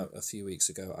talked about a few weeks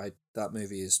ago. That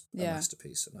movie is a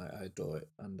masterpiece, and I adore it,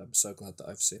 and I'm so glad that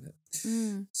I've seen it.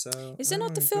 So is it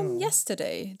not the film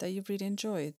Yesterday that you really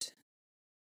enjoyed?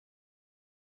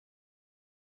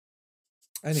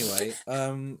 Anyway,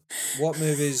 what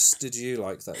movies did you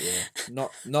like that year?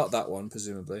 Not that one,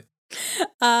 presumably.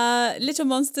 Little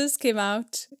Monsters came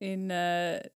out in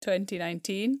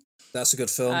 2019. That's a good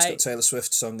film. It's got Taylor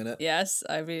Swift song in it. Yes,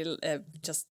 I really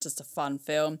just a fun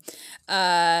film.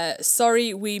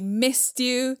 Sorry We Missed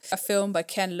You, a film by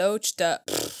Ken Loach that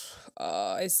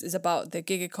is about the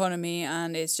gig economy,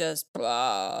 and it's just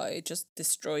it just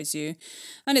destroys you,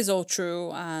 and it's all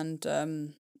true, and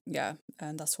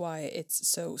and that's why it's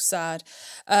so sad.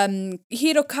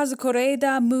 Hirokazu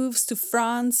Koreeda moves to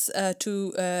France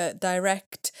to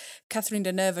direct Catherine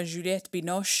Deneuve and Juliette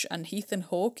Binoche and Ethan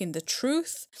Hawke in The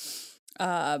Truth.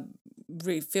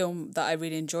 Film that I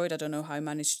really enjoyed. I don't know how I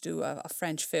managed to do a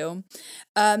French film.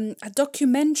 A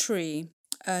documentary,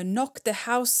 Knock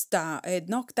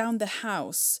Down the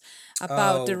House,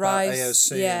 about the rise,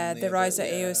 the rise of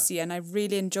AOC, and I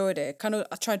really enjoyed it. Kind of,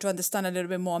 I tried to understand a little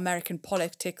bit more American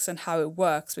politics and how it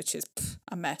works, which is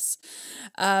a mess.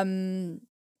 And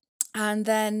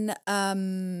then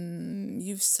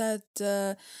you've said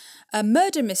a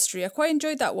murder mystery. I quite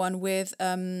enjoyed that one with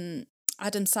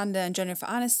Adam Sandler and Jennifer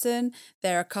Aniston.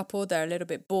 They're a couple. They're a little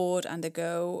bit bored, and they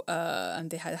go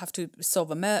and they have to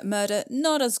solve a murder.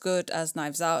 Not as good as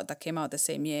Knives Out, that came out the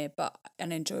same year, but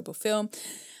an enjoyable film.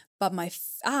 But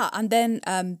and then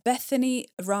Bethany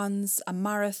runs a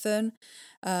marathon.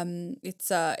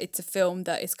 It's a film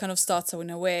that it kind of starts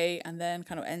in a way and then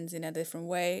kind of ends in a different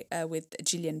way with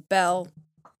Gillian Bell,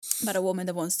 about a woman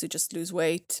that wants to just lose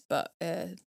weight, but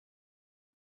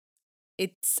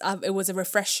it was a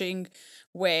refreshing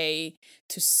way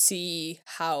to see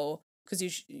how,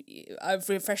 because a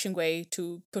refreshing way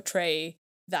to portray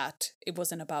that it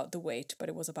wasn't about the weight, but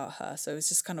it was about her. So it's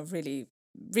just kind of really,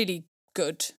 really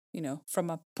good, from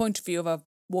a point of view of a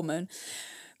woman.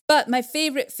 But my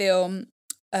favourite film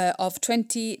of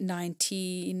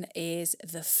 2019 is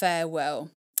The Farewell,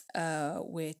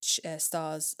 which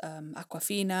stars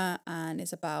Awkwafina, and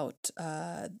is about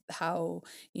how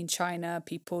in China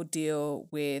people deal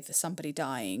with somebody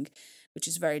dying, which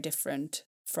is very different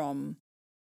from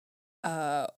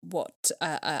what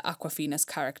Awkwafina's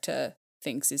character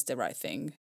thinks is the right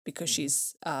thing, because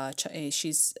she's a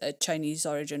Chinese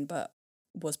origin but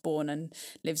was born and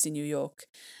lives in New York,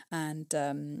 and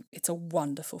it's a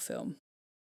wonderful film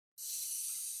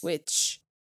which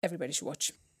everybody should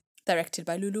watch. Directed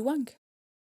by Lulu Wang.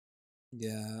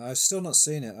 Yeah, I've still not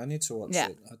seen it. I need to watch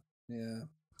it.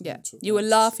 Yeah. You will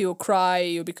laugh, you will cry,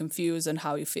 you'll be confused on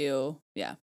how you feel.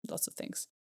 Yeah, lots of things.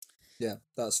 Yeah,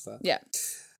 that's fair. Yeah.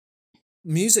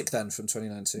 Music then from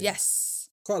 2019. Yes.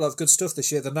 Quite a lot of good stuff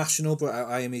this year. The National brought out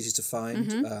I Am Easy to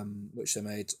Find, which they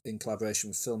made in collaboration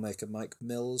with filmmaker Mike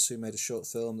Mills, who made a short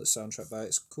film that's soundtracked by it.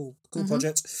 It's a cool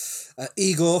project.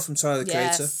 Igor from Tyler, the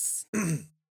Creator.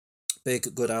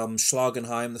 Big, good album.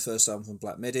 Schlagenheim, the first album from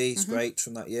Black Midi. It's great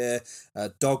from that year.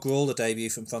 Dogrel, the debut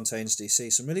from Fontaines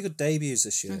DC. Some really good debuts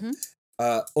this year.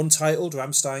 Untitled,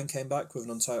 Rammstein came back with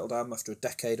an Untitled album after a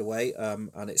decade away,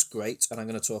 and it's great. And I'm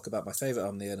going to talk about my favourite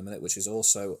album of the year in a minute, which is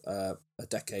also a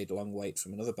decade-long wait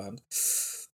from another band.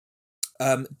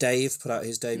 Dave put out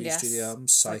his debut studio album,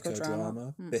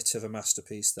 Psychodrama. Bit of a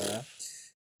masterpiece there.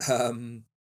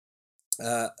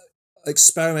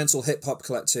 Experimental hip-hop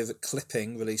collective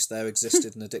Clipping released their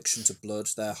Existed an Addiction to Blood,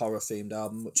 their horror-themed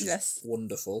album, which is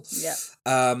wonderful.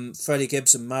 Freddie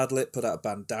Gibbs and Madlib put out a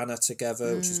Bandana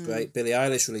together, which is great. Billie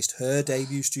Eilish released her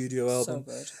debut studio album,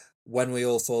 So good. When We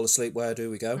All Fall Asleep, Where Do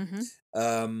We Go?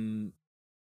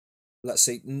 Let's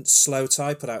see, Slow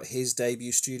Tie put out his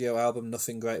debut studio album,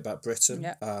 Nothing Great About Britain.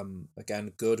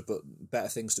 Again, good, but better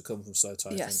things to come from Slow Tie,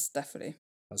 I think. Yes, definitely.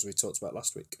 As we talked about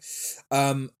last week.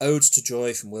 Odes to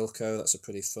Joy from Wilco, that's a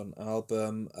pretty fun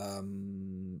album.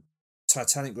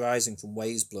 Titanic Rising from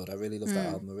Ways Blood, I really love that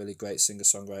album, a really great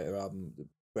singer-songwriter album,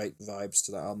 great vibes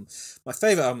to that album. My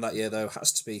favourite album that year, though,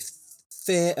 has to be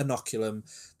Fear Inoculum,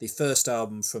 the first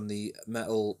album from the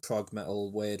prog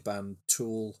metal weird band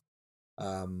Tool,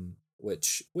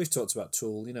 which we've talked about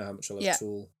Tool, you know how much I love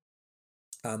Tool.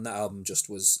 And that album just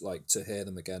was like, to hear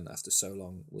them again after so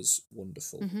long was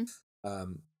wonderful. I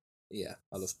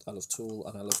love Tool,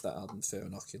 and I love that album Fear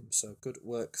Inoculum, so good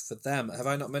work for them. Have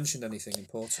I not mentioned anything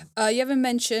important? You haven't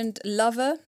mentioned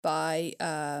Lover by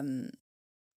Taylor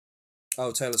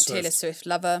Swift. Taylor Swift,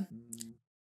 Lover.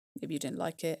 if you didn't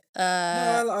like it.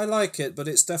 No, I like it, but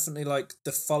it's definitely like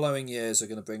the following years are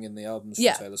going to bring in the albums from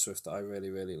Yeah. Taylor Swift that I really,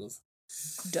 really love.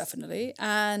 Definitely.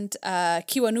 And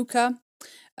Kiwanuka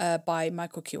by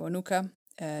Michael Kiwanuka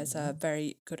is a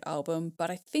very good album. But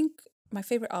I think my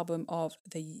favorite album of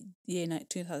the year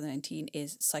 2019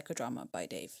 is Psychodrama by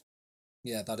Dave.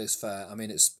 Yeah, that is fair. I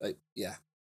mean, it's yeah,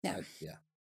 Yeah.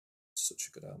 such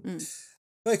a good album.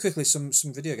 Very quickly, some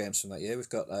video games from that year. We've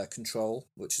got Control,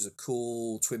 which is a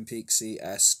cool Twin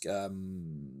Peaksy-esque,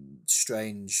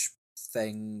 strange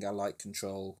thing. I like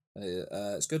Control.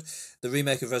 It's good. The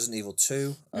remake of Resident Evil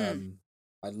 2.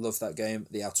 I love that game.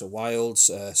 The Outer Wilds,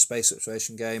 space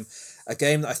exploration game. A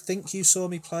game that I think you saw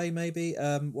me play maybe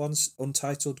once,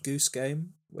 Untitled Goose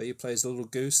Game, where you play as a little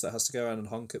goose that has to go around and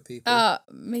honk at people.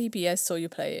 Maybe I saw you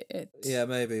play it. Yeah,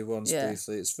 maybe once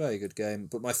briefly. It's a very good game.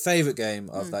 But my favourite game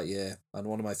of that year, and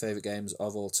one of my favourite games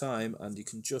of all time, and you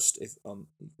can just you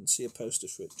can see a poster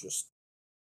for it just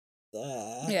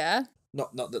there. Yeah.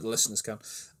 Not that the listeners can.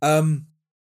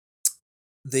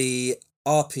 The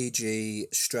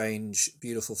RPG strange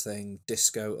beautiful thing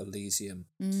Disco Elysium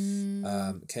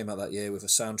came out that year with a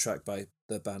soundtrack by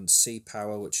the band Sea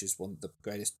Power, which is one of the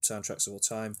greatest soundtracks of all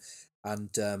time. And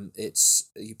it's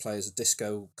you play as a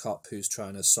disco cop who's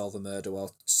trying to solve a murder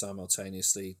while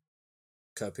simultaneously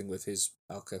coping with his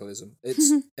alcoholism.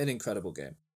 It's an incredible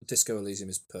game. Disco Elysium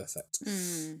is perfect.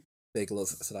 Big love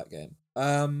for that game.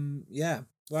 Yeah.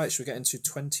 Right, should we get into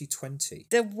 2020?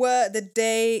 The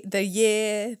day, the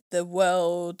year, the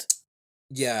world.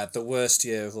 Yeah, the worst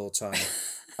year of all time.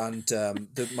 And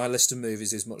my list of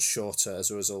movies is much shorter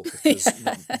as a result because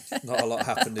not a lot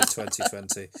happened in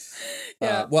 2020.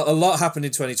 Yeah. Well, a lot happened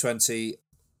in 2020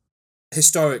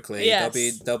 historically.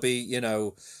 Yes.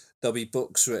 There'll be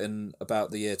books written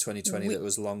about the year 2020 that were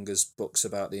as long as books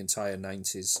about the entire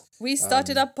 90s. We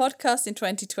started our podcast in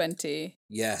 2020.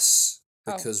 Yes,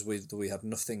 because we had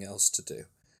nothing else to do.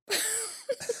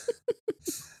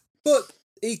 But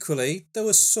equally, there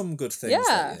were some good things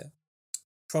that year.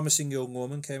 Promising Young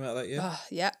Woman came out that year.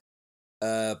 Yeah.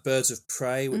 Birds of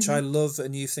Prey, which I love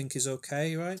and you think is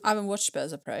okay, right? I haven't watched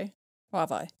Birds of Prey. Or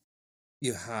have I?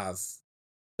 You have.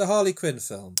 The Harley Quinn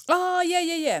film. Oh, yeah.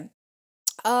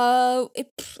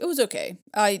 It was okay.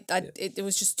 It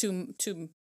was just too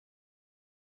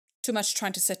much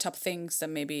trying to set up things that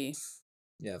maybe.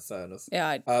 Yeah, fair enough.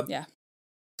 Yeah, yeah.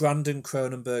 Brandon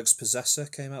Cronenberg's Possessor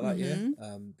came out that year.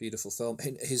 Beautiful film.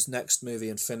 His next movie,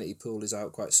 Infinity Pool, is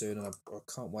out quite soon, and I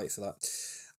can't wait for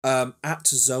that. At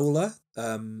Zola,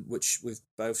 which we've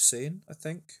both seen, I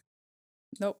think.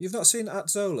 Nope. You've not seen At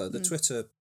Zola, the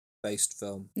Twitter-based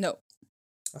film? No.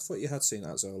 I thought you had seen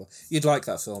At Zola. You'd like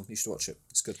that film. You should watch it.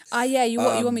 It's good. Yeah, you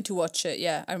want me to watch it.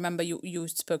 Yeah, I remember you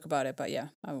spoke about it, but yeah,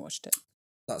 I haven't watched it.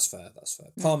 That's fair.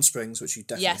 Palm Springs, which you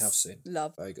definitely have seen.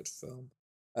 Love. Very good film.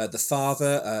 The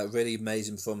Father, really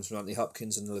amazing performance from Anthony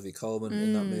Hopkins and Olivia Colman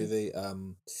in that movie.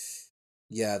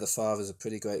 Yeah, The Father's a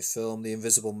pretty great film. The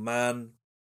Invisible Man,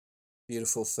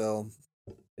 beautiful film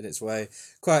in its way.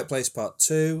 Quiet Place Part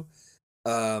 2.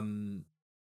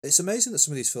 It's amazing that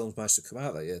some of these films managed to come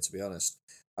out that year, to be honest.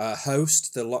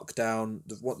 Host, the lockdown,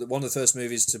 one of the first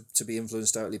movies to be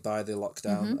influenced directly by the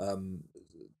lockdown,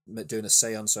 doing a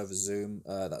seance over Zoom.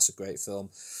 That's a great film.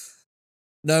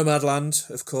 Nomadland,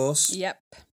 of course. Yep.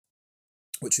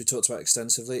 Which we talked about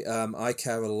extensively. I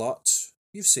Care a Lot.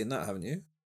 You've seen that, haven't you?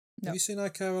 No. Have you seen I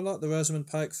Care a Lot, the Rosamund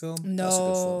Pike film?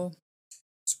 No.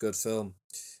 That's a good film.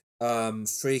 It's a good film.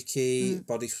 Freaky,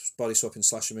 body swapping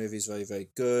slasher movies, very, very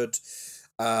good.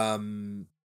 And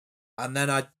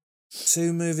then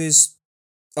two movies.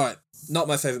 All right, not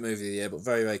my favourite movie of the year, but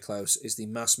very, very close, is the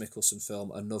Mads Mikkelsen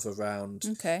film Another Round.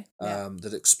 Okay.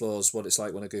 That explores what it's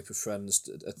like when a group of friends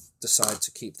decide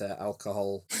to keep their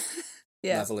alcohol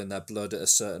level in their blood at a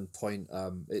certain point.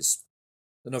 It's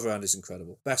Another Round is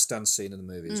incredible. Best dance scene in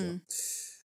the movie as well.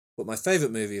 But my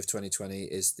favourite movie of 2020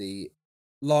 is the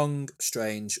long,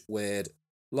 strange, weird,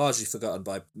 largely forgotten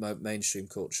by mainstream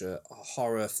culture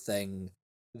horror thing,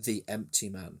 The Empty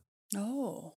Man.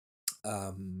 Oh.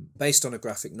 Based on a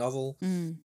graphic novel.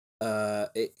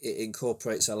 It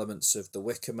incorporates elements of The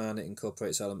Wicker Man, it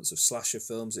incorporates elements of slasher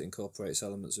films, it incorporates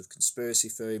elements of conspiracy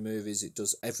theory movies, it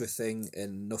does everything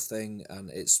in nothing,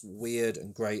 and it's weird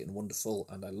and great and wonderful,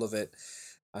 and I love it,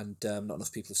 and not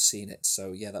enough people have seen it,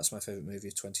 so yeah, that's my favourite movie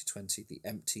of 2020, The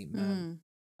Empty Man.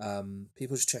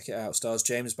 People should check it out. Stars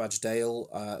James Badge Dale,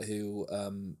 who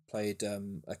played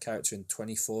a character in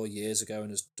 24 years ago and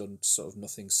has done sort of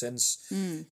nothing since.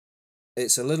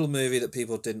 It's a little movie that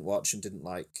people didn't watch and didn't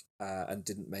like and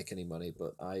didn't make any money,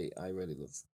 but I really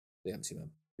love The Empty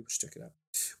Man. People should check it out.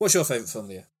 What's your favourite film of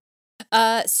the year?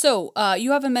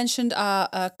 You haven't mentioned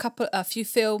a few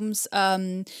films,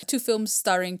 two films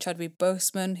starring Chadwick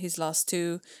Boseman, his last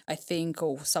two, I think,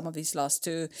 or some of his last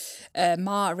two.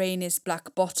 Ma Rainey's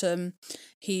Black Bottom.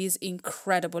 He's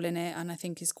incredible in it, and I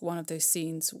think it's one of those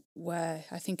scenes where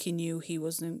I think he knew he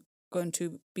wasn't going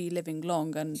to be living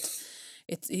long, and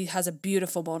he has a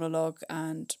beautiful monologue,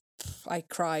 and I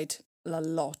cried a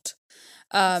lot.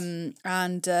 And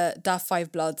Da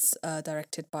Five Bloods,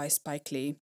 directed by Spike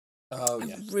Lee. Oh I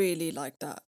yeah. really like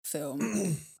that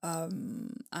film.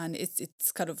 And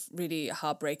it's kind of really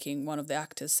heartbreaking. One of the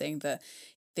actors saying that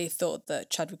they thought that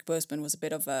Chadwick Boseman was a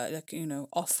bit of a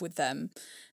off with them,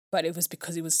 but it was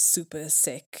because he was super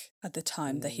sick at the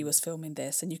time that he was filming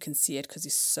this, and you can see it because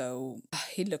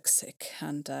he looks sick.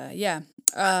 And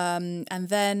and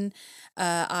then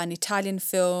an Italian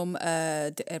film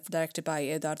directed by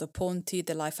Edoardo Ponti,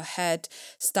 The Life Ahead,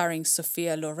 starring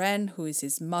Sophia Loren, who is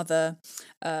his mother.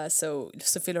 So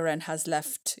Sophia Loren has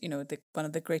left, one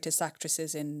of the greatest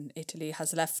actresses in Italy,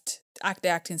 has left the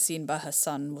acting scene, but her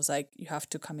son was like, you have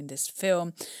to come in this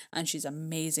film, and she's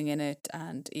amazing in it,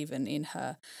 and even in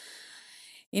her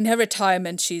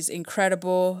retirement, she's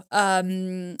incredible.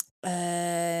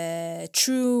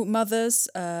 True Mothers,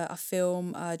 a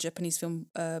Japanese film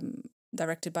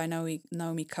directed by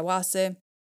Naomi Kawase.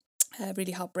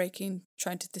 Really heartbreaking,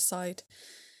 trying to decide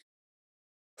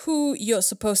who you're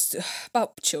supposed to,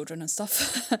 about children and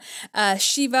stuff.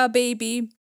 Shiva Baby,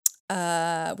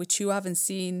 which you haven't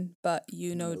seen, but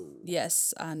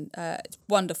yes, and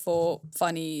wonderful,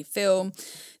 funny film.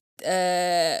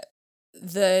 The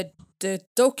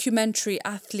documentary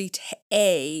Athlete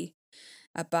A,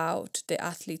 about the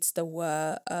athletes that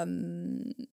were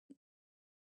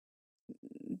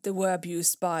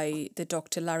abused by the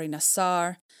Dr. Larry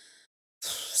Nassar.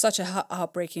 Such a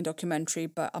heartbreaking documentary,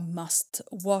 but a must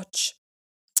watch.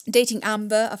 Dating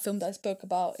Amber, a film that I spoke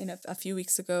about a few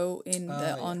weeks ago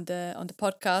on the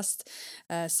podcast,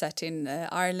 set in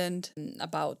Ireland,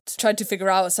 about trying to figure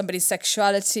out somebody's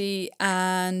sexuality.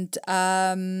 And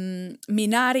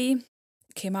Minari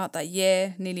came out that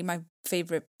year, nearly my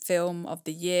favorite film of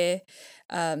the year.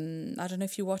 I don't know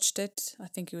if you watched it. I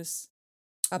think it was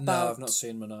about. No, I've not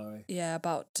seen Minari. Yeah,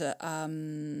 about a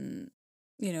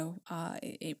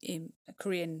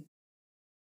Korean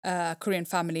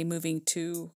family moving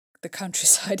to the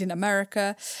countryside in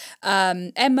America.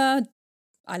 Emma,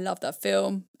 I love that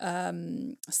film,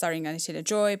 starring Anya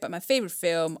Taylor-Joy, but my favourite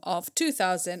film of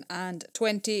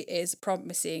 2020 is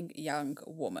Promising Young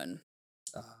Woman.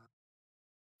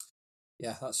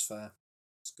 Yeah, that's fair.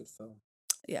 It's a good film.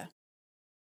 Yeah.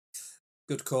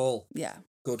 Good call. Yeah.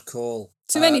 Good call.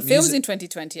 Too many films in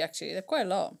 2020, actually. There are quite a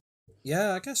lot.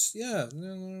 Yeah, I guess, yeah.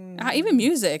 Even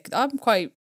music. I'm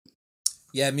quite...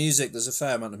 Yeah, music. There's a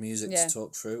fair amount of music to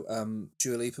talk through.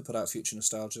 Dua Lipa put out Future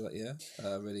Nostalgia that year.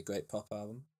 A really great pop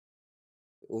album.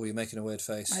 Oh, you're making a weird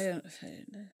face. I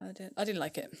didn't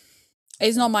like it.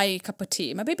 It's not my cup of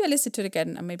tea. Maybe I listened to it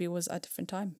again, and maybe it was at a different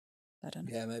time. I don't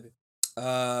know. Yeah, maybe.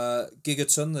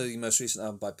 Gigaton, the most recent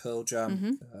album by Pearl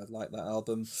Jam. I like that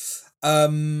album.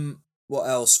 What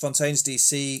else? Fontaine's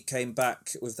DC came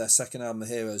back with their second album, A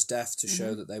Hero's Death, to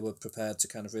show that they were prepared to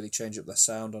kind of really change up their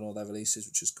sound on all their releases,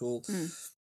 which is cool.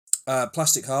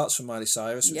 Plastic Hearts from Miley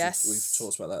Cyrus, which we've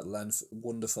talked about that at length.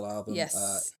 Wonderful album. Yes.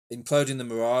 Imploding the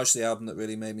Mirage, the album that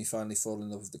really made me finally fall in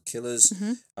love with the Killers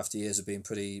after years of being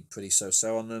pretty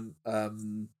so-so on them.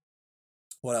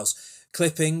 What else?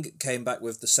 Clipping came back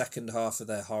with the second half of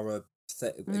their horror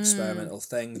experimental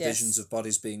thing, Visions of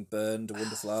Bodies Being Burned, a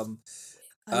wonderful album.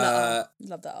 I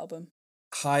love that album.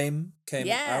 Haim came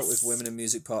out with Women in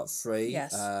Music Part 3.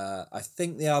 Yes. I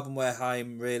think the album where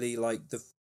Haim really I liked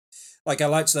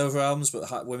the other albums,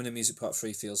 but Women in Music Part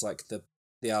 3 feels like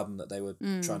the album that they were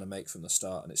trying to make from the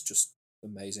start, and it's just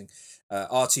amazing.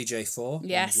 RTJ4,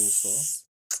 yes.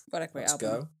 Jules 4. What a great album.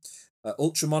 Let's go.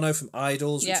 Ultramono from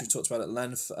Idols, which we've talked about at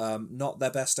length. Not their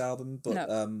best album, but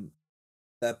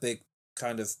their big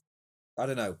kind of, I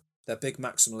don't know, their big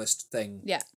maximalist thing.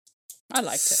 Yeah, I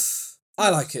liked it. I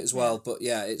like it as well, but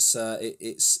yeah, it's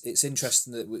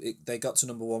interesting that they got to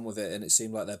number one with it, and it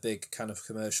seemed like their big kind of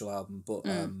commercial album. But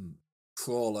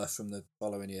Crawler from the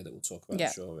following year that we'll talk about,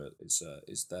 I'm sure,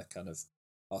 is their kind of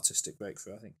artistic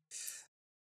breakthrough, I think.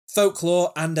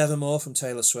 Folklore and Evermore from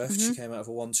Taylor Swift. She came out of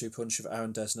a 1-2 punch of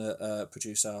Aaron Dessner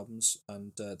produced albums,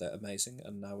 and they're amazing.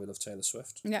 And now we love Taylor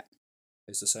Swift. Yeah.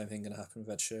 Is the same thing going to happen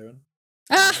with Ed Sheeran?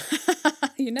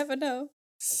 You never know.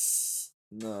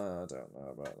 No, I don't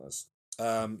know about this.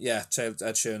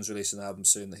 Ed Sheeran's releasing an album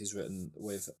soon that he's written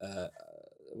with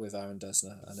Aaron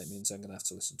Dessner, and it means I'm going to have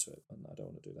to listen to it, and I don't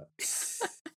want to do that.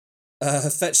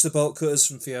 Fetch the Bolt Cutters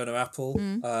from Fiona Apple.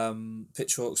 Mm.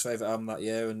 Pitchfork's favourite album that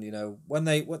year, and when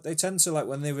they tend to like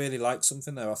when they really like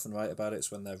something, they're often right about it.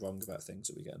 It's when they're wrong about things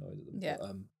that we get annoyed at them. Yeah.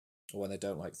 But, or when they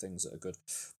don't like things that are good.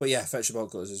 But yeah, Fetch the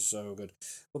Bolt Cutters is so good.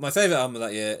 But my favourite album of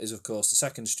that year is, of course, the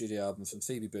second studio album from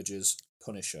Phoebe Bridgers,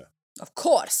 Punisher. Of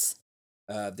course.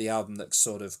 The album that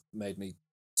sort of made me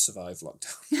survive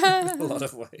lockdown in a lot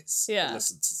of ways. Yeah. I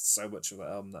listened to so much of that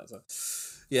album that time.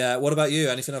 Yeah, what about you?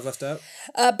 Anything I've left out?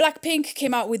 Blackpink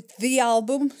came out with the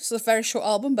album. It's a very short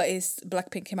album, but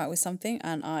Blackpink came out with something,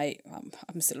 and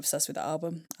I'm still obsessed with the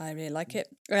album. I really like it.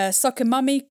 Soccer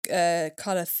Mummy,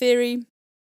 Color Theory,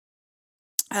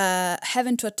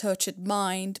 Heaven to a Tortured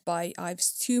Mind by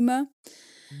Ives Tumor,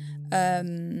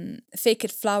 Fake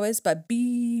It Flowers by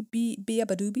Bia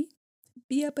Badubi.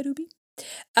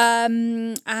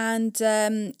 And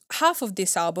half of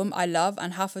this album I love,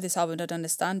 and half of this album I don't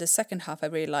understand. The second half I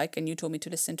really like, and you told me to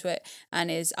listen to it, and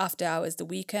is After Hours The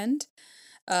Weekend.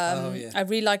 Yeah. I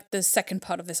really like the second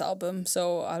part of this album,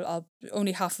 so I'll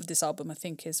only half of this album I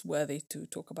think is worthy to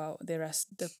talk about.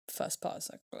 The first part is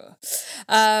like,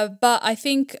 but I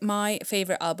think my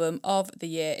favorite album of the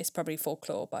year is probably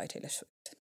Folklore by Taylor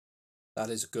Swift. That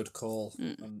is a good call.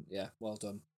 Yeah, well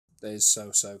done. It is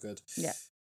so good. Yeah.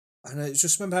 And I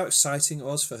just remember how exciting it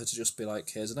was for her to just be like,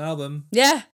 here's an album.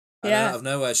 Yeah. And then out of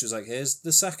nowhere, she was like, here's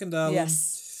the second album.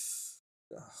 Yes.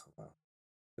 Oh, wow.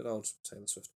 Good old Taylor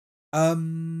Swift.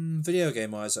 Video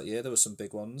game wise that year, there were some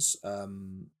big ones.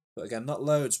 But again, not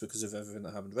loads because of everything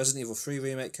that happened. Resident Evil 3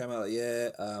 remake came out that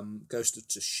year. Ghost of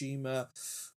Tsushima,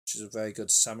 which is a very good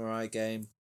samurai game.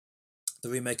 The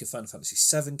remake of Final Fantasy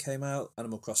VII came out.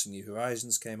 Animal Crossing New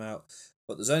Horizons came out.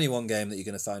 But there's only one game that you're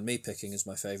going to find me picking as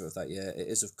my favourite of that year. It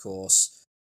is, of course,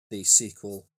 the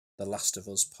sequel, The Last of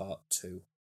Us Part 2.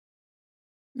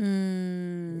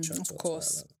 Of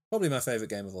course. Probably my favourite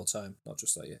game of all time, not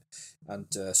just that year. And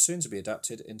soon to be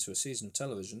adapted into a season of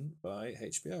television by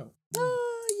HBO.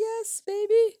 Oh, yes,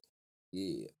 baby.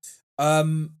 Yeah.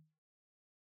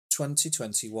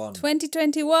 2021.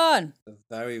 2021. The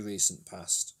very recent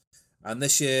past. And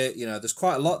this year, there's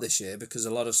quite a lot this year because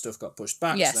a lot of stuff got pushed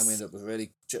back. Yes. So then we ended up with a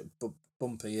really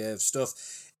bumper year of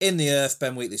stuff. In the Earth,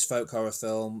 Ben Wheatley's folk horror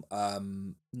film.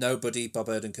 Nobody, Bob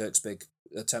Odenkirk's big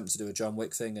attempt to do a John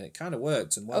Wick thing, and it kind of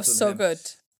worked. And well done so him. good.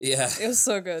 Yeah. It was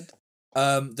so good.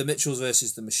 The Mitchells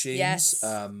versus the Machines. Yes.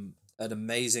 An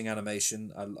amazing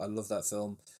animation. I love that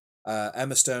film.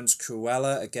 Emma Stone's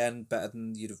Cruella, again, better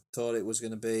than you'd have thought it was going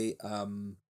to be.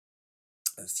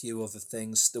 A few other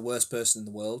things. The Worst Person in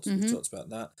the World. We talked about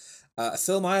that. A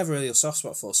film I have a really soft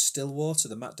spot for, Stillwater,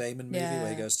 the Matt Damon movie where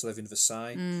he goes to live in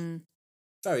Versailles.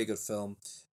 Very good film.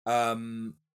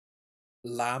 Lamb.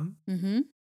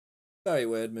 Very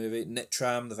weird movie. Nit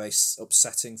Tram, the very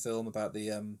upsetting film about the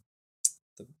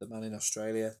man in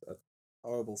Australia. A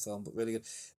horrible film, but really good.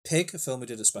 Pig, a film we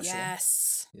did a special.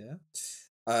 Yes. Yeah.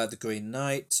 The Green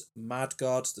Knight, Mad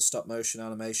God, the stop motion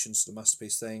animation, sort of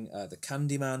masterpiece thing. The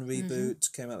Candyman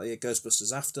reboot came out that year.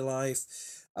 Ghostbusters Afterlife.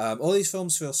 All these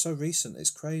films feel so recent.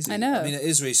 It's crazy. I know. I mean, it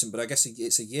is recent, but I guess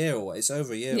it's a year away. It's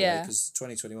over a year away because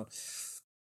 2021.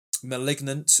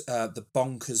 Malignant, the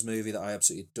bonkers movie that I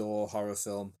absolutely adore, horror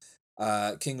film.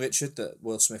 King Richard, that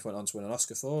Will Smith went on to win an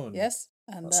Oscar for. And yes,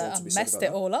 and I messed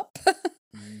it all up.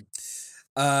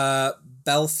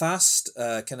 Belfast,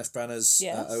 Kenneth Branagh's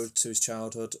Yes. ode to his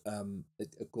childhood, a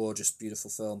gorgeous,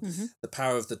 beautiful film. The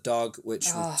Power of the Dog, which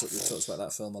we've talked about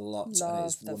that film a lot, and it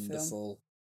is wonderful.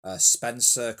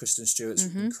 Spencer, Kristen Stewart's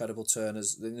incredible turn.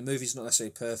 The movie's not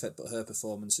necessarily perfect, but her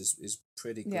performance is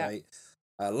pretty great.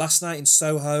 Last Night in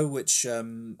Soho, which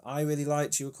I really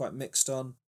liked. You were quite mixed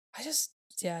on. I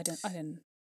didn't.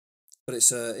 But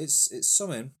it's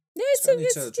something. Yeah,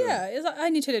 I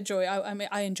need to enjoy. I mean,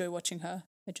 I enjoy watching her.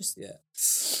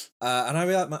 And I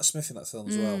really like Matt Smith in that film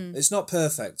as well. It's not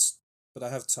perfect, but I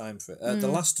have time for it. The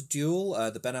Last Duel,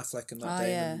 the Ben Affleck and Matt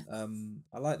Damon.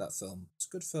 Yeah. I like that film. It's a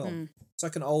good film. It's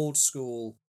like an old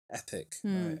school epic.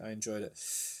 I enjoyed it.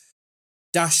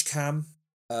 Dash Cam.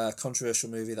 Controversial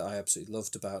movie that I absolutely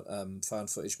loved about found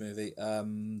footage movie.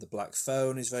 The Black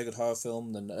Phone is a very good horror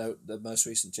film. The most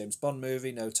recent James Bond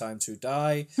movie, No Time to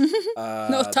Die.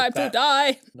 No Time to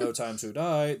Die. No Time to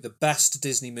Die. The best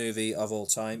Disney movie of all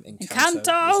time, Encanto.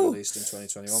 Was released in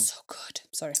 2021. So good.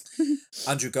 Sorry.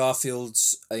 Andrew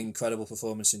Garfield's incredible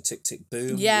performance in Tick Tick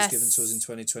Boom was given to us in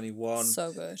 2021.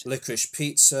 So good. Licorice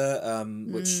Pizza,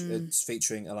 which is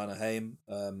featuring Alana Haim.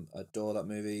 Adore that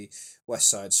movie. West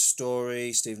Side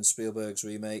Story, Steven Spielberg's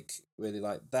remake, really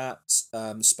like that.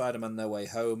 Spider-Man No Way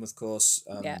Home, of course.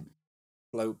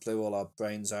 Blew all our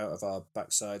brains out of our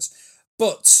backsides.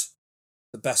 But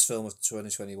the best film of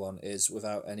 2021 is,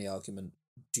 without any argument,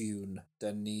 Dune,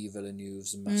 Denis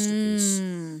Villeneuve's masterpiece.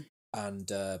 Mm.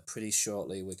 And pretty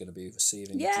shortly we're going to be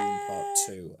receiving Yeah. Dune Part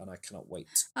 2, and I cannot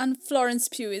wait. And Florence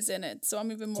Pugh is in it, so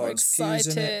I'm even more Florence Pugh's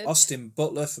excited. in it. Austin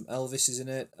Butler from Elvis is in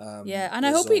it. Yeah, and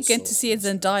I there's hope we all get to sorts see of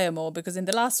stuff. Zendaya more, because in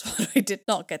the last one we did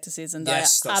not get to see Zendaya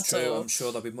Yes, that's at true. all. I'm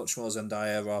sure there'll be much more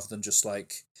Zendaya rather than just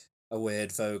like a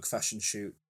weird Vogue fashion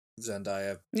shoot of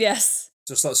Zendaya. Yes.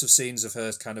 Just lots of scenes of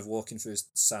her kind of walking through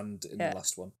sand in Yeah. the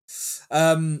last one.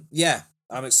 Yeah,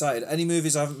 I'm excited. Any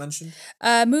movies I haven't mentioned?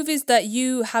 Movies that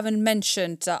you haven't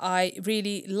mentioned that I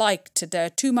really liked. There are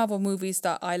two Marvel movies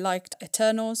that I liked: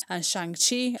 Eternals and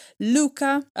Shang-Chi.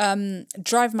 Luca,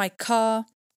 Drive My Car,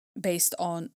 based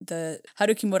on the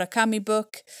Haruki Murakami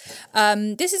book.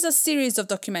 This is a series of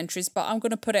documentaries, but I'm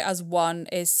going to put it as one.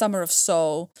 Is Summer of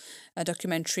Soul, a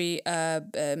documentary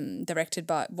directed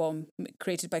by,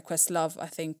 created by Questlove. I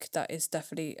think that is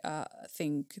definitely a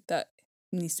thing that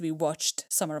needs to be watched.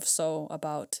 Summer of Soul,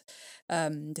 about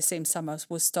the same summer as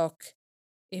Woodstock.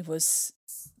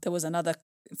 There was another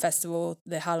festival,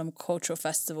 the Harlem Cultural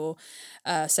Festival,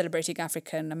 celebrating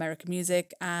African American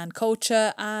music and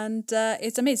culture, and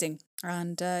it's amazing,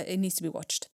 and it needs to be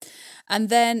watched. And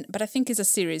then, but I think it's a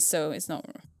series, so it's not.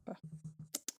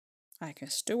 I can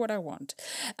just do what I want.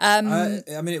 I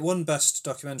mean, it won Best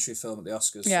Documentary Film at the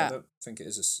Oscars. Yeah. So I don't think it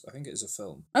is. I think it is a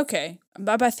film. Okay,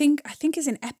 but I think it's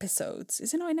in episodes.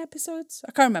 Is it not in episodes?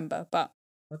 I can't remember, but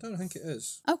I don't think it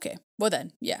is. okay. Well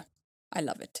then, yeah, I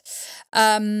love it.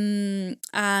 And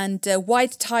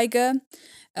White Tiger,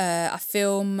 a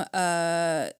film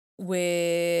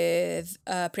with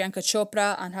Priyanka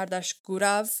Chopra and Hardash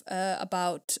Gurav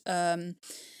about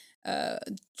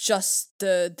just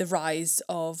the rise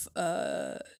of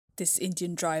this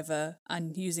Indian driver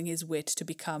and using his wit to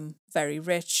become very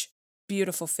rich.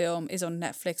 Beautiful film, is on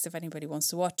Netflix if anybody wants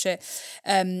to watch it.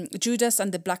 Judas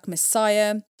and the Black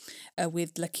Messiah,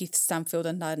 with Lakeith Stanfield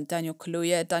and Daniel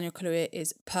Kaluuya. Daniel Kaluuya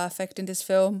is perfect in this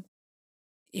film.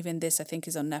 Even this, I think,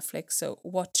 is on Netflix, so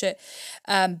watch it.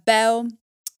 Belle,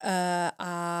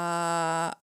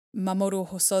 Mamoru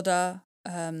Hosoda,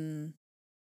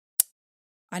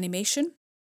 animation.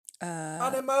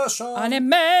 Animation.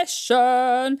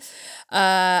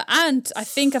 And I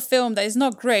think a film that is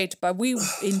not great, but we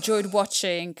enjoyed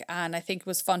watching, and I think it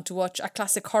was fun to watch, a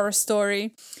classic horror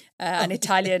story, an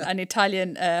Italian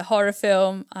horror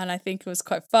film, and I think it was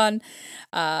quite fun.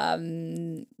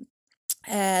 The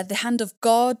Hand of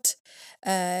God,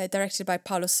 directed by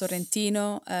Paolo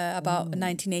Sorrentino, about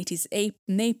 1980s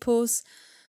Naples.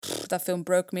 That film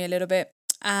broke me a little bit.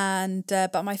 And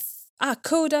but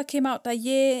Coda came out that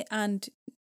year, and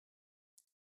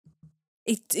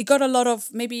it got a lot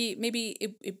of, maybe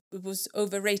it was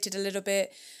overrated a little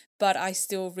bit, but I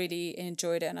still really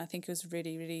enjoyed it, and I think it was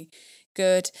really, really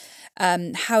good.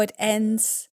 How It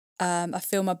Ends, a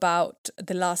film about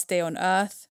the last day on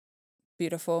Earth.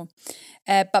 Beautiful.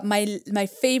 But my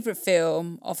favorite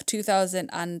film of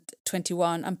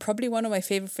 2021, and probably one of my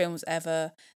favorite films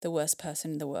ever, The Worst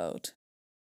Person in the World.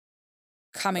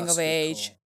 Coming That's of a good age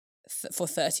call. for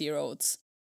 30-year-olds.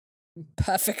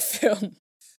 Perfect film.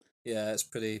 Yeah, it's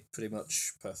pretty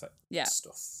much perfect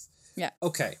stuff. Yeah.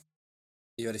 Okay.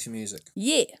 You ready for music?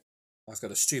 Yeah. I've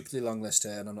got a stupidly long list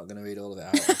here, and I'm not going to read all of it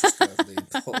out. I'll just go over the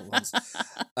important ones.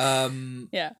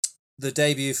 Yeah. The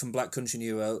debut from Black Country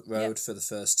New Road for the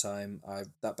first time.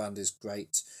 That band is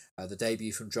great. The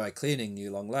debut from Dry Cleaning,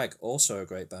 New Long Leg, also a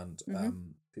great band.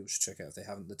 People should check out if they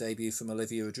haven't. The debut from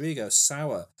Olivia Rodrigo,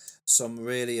 Sour. Some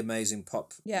really amazing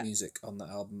pop music on that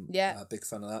album. Yeah. Big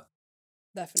fan of that.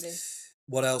 Definitely.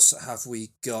 What else have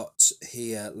we got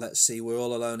here? Let's see. We're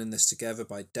All Alone in This Together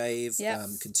by Dave. Yeah.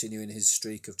 Continuing his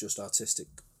streak of just artistic,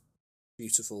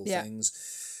 beautiful Yeah. things.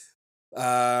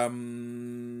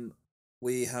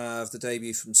 We have the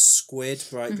debut from Squid,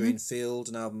 Bright Green Field,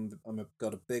 an album I've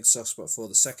got a big soft spot for.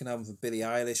 The second album from Billie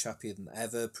Eilish, Happier Than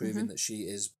Ever, proving that she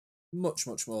is much,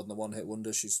 much more than a one-hit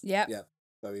wonder. She's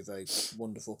very, very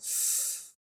wonderful.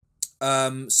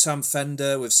 Sam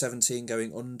Fender with 17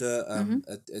 Going Under, a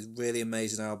really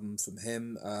amazing album from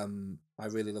him. I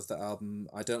really love that album.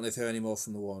 I Don't Live Here Anymore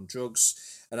from The War on Drugs,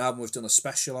 an album we've done a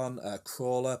special on,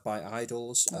 Crawler by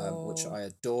Idols, which I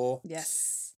adore.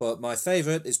 Yes. But my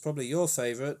favourite is probably your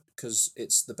favourite, because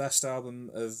it's the best album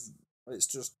of... It's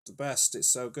just the best. It's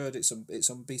so good. It's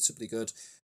unbeatably good.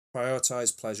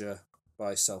 Prioritise Pleasure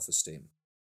by Self Esteem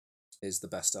is the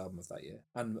best album of that year,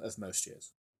 and of most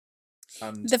years.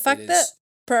 And the fact that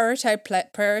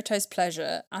Prioritize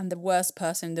Pleasure and The Worst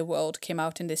Person in the World came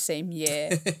out in the same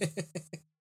year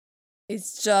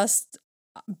it's just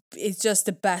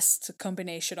the best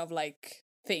combination of like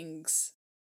things.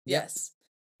 Yes.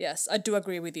 Yes, I do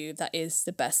agree with you. That is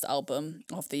the best album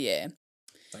of the year.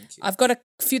 Thank you. I've got a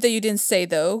few that you didn't say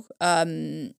though.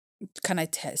 Can I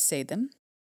say them?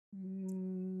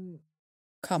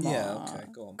 Come Yeah, on. okay,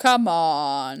 go on. Come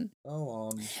on. Go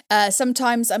on.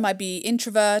 Sometimes I might be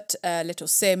Introvert, Little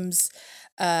Sims,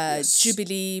 Yes.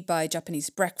 Jubilee by Japanese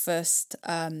Breakfast,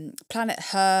 Planet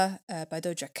Her by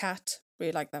Doja Cat.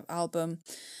 Really like that album.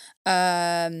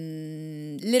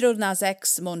 Little Nas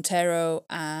X, Montero,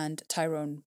 and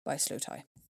Tyrone by Slow Tie.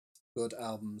 Good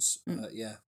albums.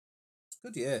 Yeah.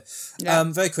 Good year. Yeah.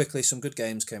 Very quickly, some good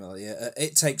games came out of the year.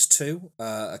 It Takes Two,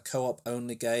 a co-op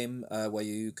only game where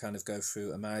you kind of go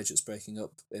through a marriage that's breaking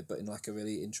up, but in like a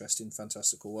really interesting,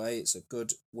 fantastical way. It's a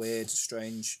good, weird,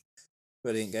 strange,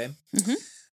 brilliant game. Mm-hmm.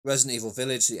 Resident Evil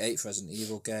Village, the 8th Resident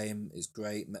Evil game, is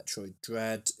great. Metroid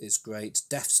Dread is great.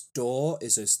 Death's Door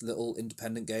is this little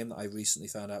independent game that I recently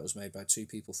found out was made by 2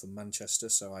 people from Manchester,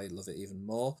 so I love it even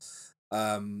more.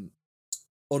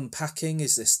 Unpacking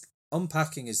is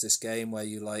this game where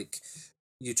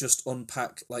you just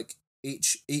unpack, like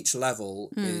each level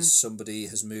is somebody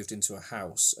has moved into a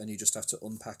house and you just have to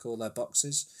unpack all their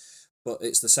boxes. But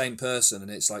it's the same person, and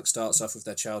it's like starts off with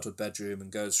their childhood bedroom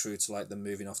and goes through to like them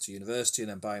moving off to university and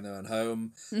then buying their own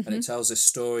home. And it tells this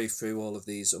story through all of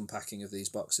these unpacking of these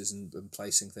boxes and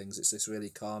placing things. It's this really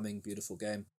calming, beautiful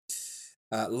game.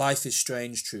 Life is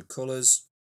Strange, True Colours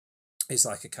is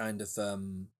like a kind of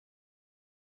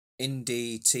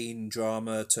indie teen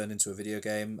drama turned into a video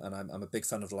game, and I'm a big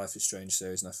fan of the Life is Strange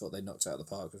series, and I thought they knocked it out of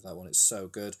the park with that one. It's so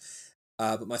good.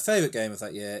 But my favourite game of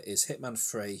that year is Hitman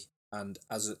 3, and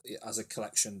as a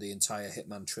collection, the entire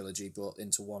Hitman trilogy brought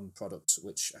into one product,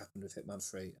 which happened with Hitman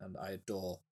 3, and I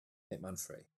adore Hitman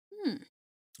 3.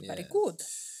 Very good.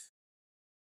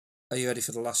 Are you ready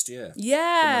for the last year?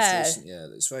 Yeah. The most recent year.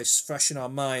 It's very fresh in our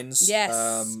minds. Yes.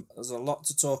 There's a lot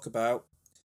to talk about.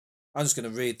 I'm just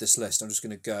going to read this list. I'm just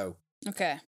going to go.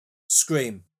 Okay.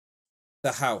 Scream,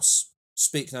 The House,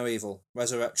 Speak No Evil,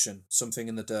 Resurrection, Something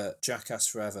in the Dirt, Jackass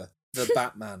Forever, The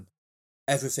Batman,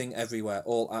 Everything Everywhere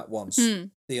All at Once,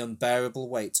 The Unbearable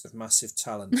Weight of Massive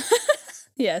Talent.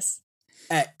 Yes.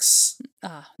 X.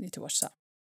 Need to watch that.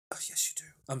 Oh, yes, you do.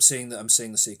 I'm seeing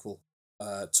the sequel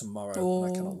tomorrow,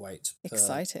 and I cannot wait.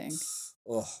 Exciting.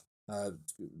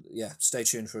 Yeah, stay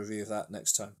tuned for a review of that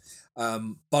next time.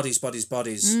 Bodies.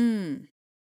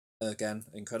 Again,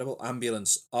 incredible.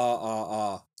 Ambulance,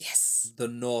 RRR. Yes. The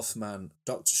Northman,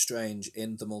 Doctor Strange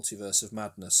in the Multiverse of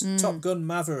Madness, Top Gun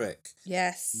Maverick.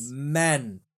 Yes.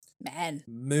 Men. Men.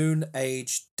 Moon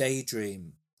Age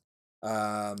Daydream.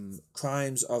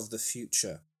 Crimes of the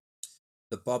Future.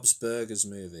 The Bob's Burgers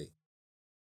movie.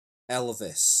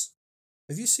 Elvis.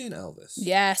 Have you seen Elvis?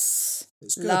 Yes.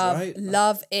 It's good, right?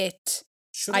 Love it.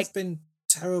 Should have been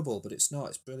terrible, but it's not.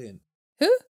 It's brilliant.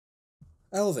 Who?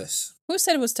 Elvis. Who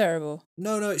said it was terrible?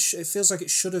 No, it feels like it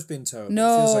should have been terrible.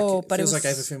 No, it feels like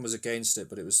everything was against it,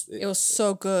 but it was... It was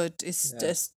so good. It's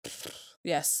just...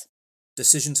 Yes.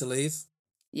 Decision to Leave.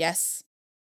 Yes.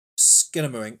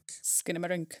 Skinamarink.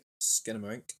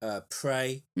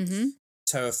 Prey. Mm-hmm.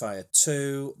 Terrifier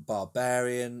 2.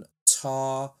 Barbarian.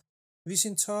 Tar. Have you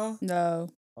seen Tar? No.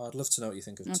 Oh, I'd love to know what you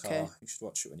think of Okay. Tar. You should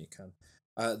watch it when you can.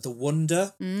 The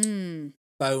Wonder.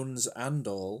 Bones and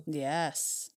All.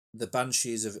 Yes. The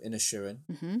Banshees of Inisherin.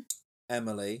 Mm-hmm.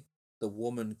 Emily. The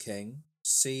Woman King.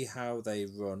 See How They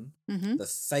Run. Mm-hmm. The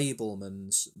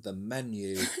Fablemans. The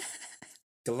Menu.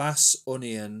 Glass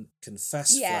Onion.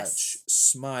 Confess Fletch.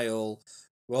 Smile.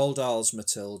 Roald Dahl's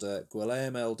Matilda.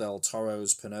 Guillermo del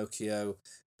Toro's Pinocchio.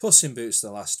 Puss in Boots: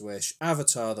 The Last Wish,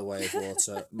 Avatar: The Way of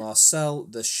Water, Marcel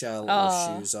the Shell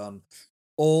with Shoes On,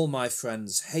 All My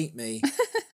Friends Hate Me.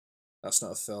 That's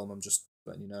not a film, I'm just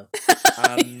letting you know.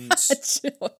 And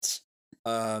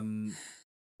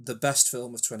the best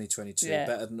film of 2022,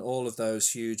 better than all of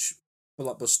those huge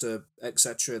blockbuster,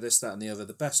 etc., this, that, and the other.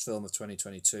 The best film of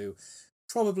 2022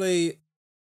 probably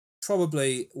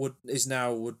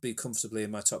would be comfortably in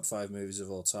my top 5 movies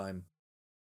of all time.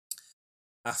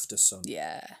 After Sun.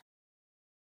 Yeah.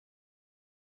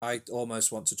 I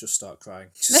almost want to just start crying.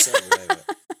 Just say it.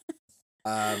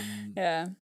 Yeah.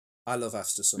 I love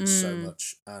After Sun so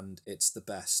much, and it's the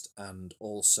best. And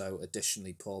also,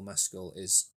 additionally, Paul Mescal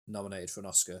is nominated for an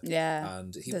Oscar. Yeah.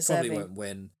 And he probably won't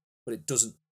win, but it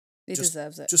doesn't. He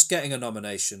deserves it. Just getting a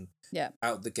nomination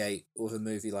out the gate with a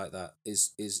movie like that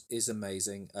is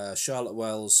amazing. Charlotte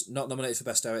Wells, not nominated for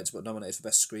Best Director, but nominated for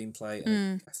Best Screenplay.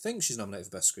 And I think she's nominated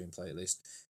for Best Screenplay at least.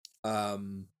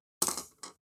 And,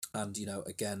 you know,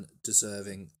 again,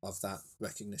 deserving of that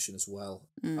recognition as well.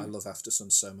 I love After Sun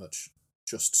so much.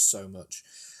 Just so much.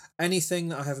 Anything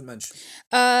that I haven't mentioned?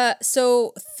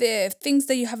 So the things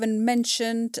that you haven't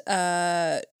mentioned,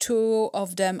 two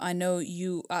of them I know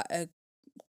you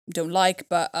don't like,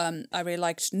 but I really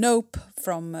liked Nope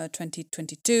from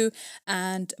 2022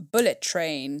 and Bullet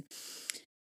Train.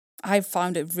 I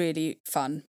found it really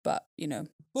fun, but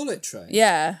Bullet Train.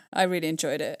 yeah, I really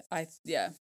enjoyed it. Not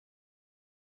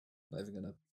even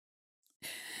gonna.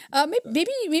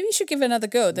 Maybe you should give it another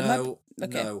go. No.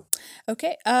 Okay. No.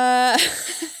 Okay.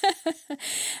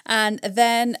 And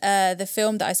then the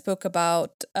film that I spoke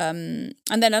about, and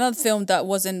then another film that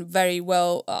wasn't very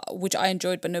well, which I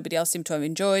enjoyed, but nobody else seemed to have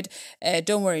enjoyed.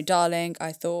 Don't Worry, Darling.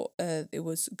 I thought it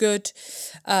was good.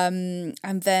 And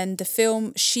then the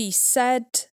film She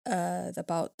Said,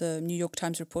 about the New York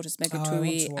Times reporters Megha I want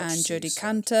Twohey to watch and She Jodie Said.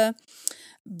 Cantor.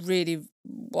 Really,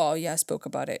 well, yeah, I spoke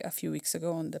about it a few weeks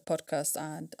ago on the podcast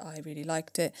and I really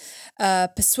liked it.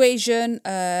 Persuasion,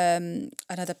 an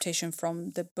adaptation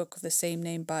from the book of the same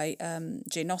name by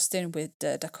Jane Austen with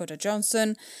Dakota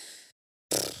Johnson.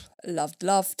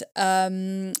 Loved.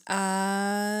 And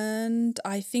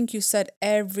I think you said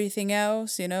everything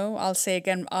else, I'll say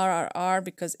again RRR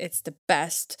because it's the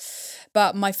best.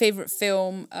 But my favorite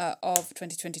film of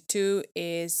 2022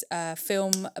 is a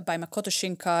film by Makoto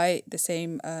Shinkai, the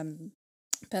same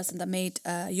person that made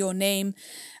Your Name,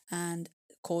 and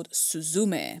called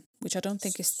Suzume, which I don't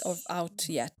think is out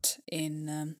yet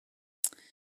in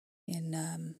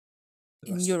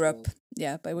The rest of Europe. all.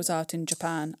 Yeah, but it was out in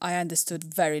Japan. I understood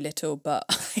very little, but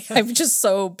it was just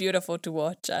so beautiful to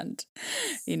watch. And,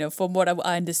 from what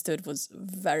I understood was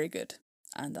very good.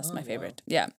 And that's Oh, my wow. favorite.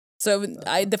 Yeah. So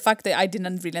the fact that I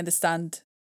didn't really understand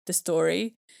the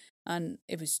story and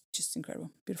it was just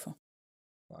incredible. Beautiful.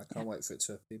 I can't wait for it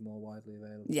to be more widely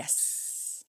available.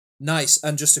 Yes. Nice.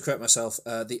 And just to correct myself,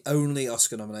 the only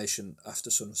Oscar nomination after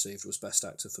Sun received was Best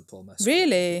Actor for Paul Mescal.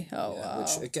 Really? Oh, Yeah, wow.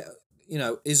 which, again,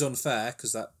 is unfair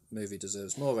because that movie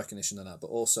deserves more recognition than that, but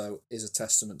also is a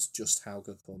testament to just how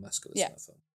good Paul Mescal is in that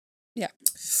film. Yeah.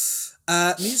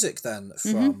 Music then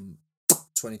from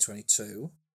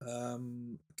 2022.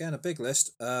 Again, a big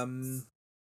list.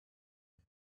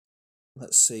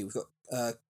 Let's see. We've got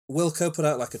Wilco put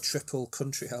out like a triple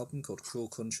country album called Cruel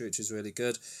Country, which is really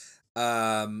good.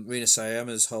 Rina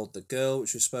Sawayama's Hold the Girl,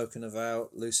 which we've spoken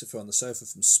about. Lucifer on the Sofa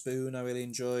from Spoon, I really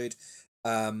enjoyed.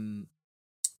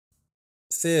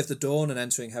 Fear of the Dawn and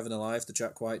Entering Heaven Alive, the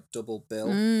Jack White double bill.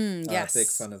 Yes. Big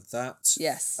fan of that.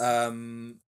 Yes.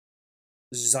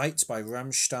 Zeit by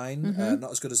Rammstein.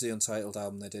 Not as good as the Untitled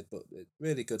album they did, but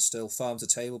really good still. Farm to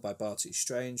Table by Barty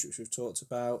Strange, which we've talked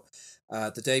about.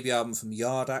 The debut album from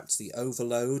Yard Act, The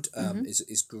Overload,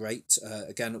 is great.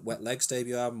 Again, Wet Leg's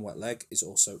debut album, Wet Leg, is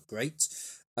also great.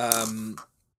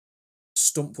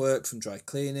 Stump Work from Dry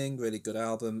Cleaning, really good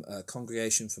album.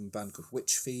 Congregation from a band called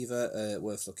Witch Fever,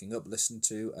 worth looking up, listen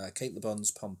to. Kate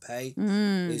LeBon's Pompeii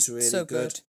is really so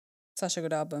good. Such a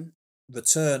good album.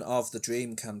 Return of the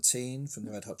Dream Canteen from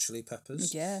the Red Hot Chili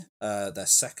Peppers. Yeah. Their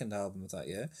second album of that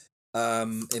year.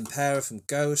 Impera from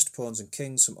Ghost, Pawns and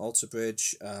Kings from Alter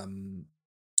Bridge.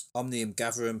 Omnium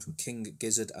Gatherum from King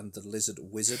Gizzard and the Lizard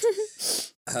Wizard.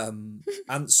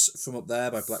 Ants from Up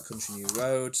There by Black Country New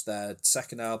Road. Their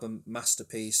second album,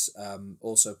 Masterpiece.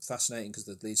 Also fascinating because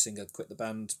the lead singer quit the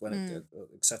band when it,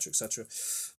 etc. etc.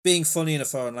 Being Funny in a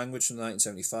Foreign Language from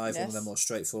 1975. One of their more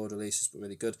straightforward releases, but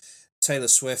really good. Taylor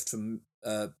Swift from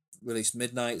released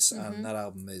Midnights, and that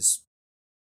album is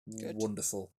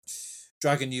wonderful.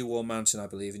 Dragon New War Mountain, I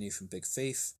Believe in You from Big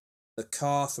Thief. The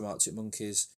Car from Arctic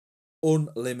Monkeys.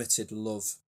 Unlimited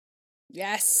Love.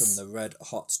 Yes. From the Red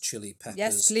Hot Chili Peppers.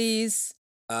 Yes, please.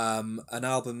 An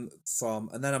album from,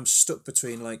 and then I'm stuck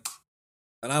between like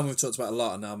an album we've talked about a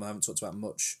lot, and an album I haven't talked about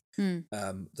much.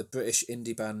 The British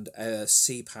indie band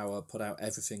Sea Power put out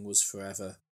Everything Was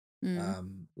Forever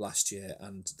last year,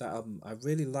 and that album, I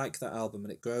really like that album,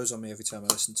 and it grows on me every time I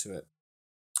listen to it.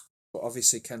 But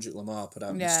obviously Kendrick Lamar put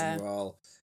out Mr. Morale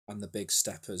and the Big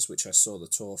Steppers, which I saw the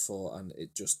tour for, and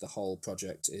it just, the whole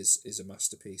project is a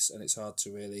masterpiece, and it's hard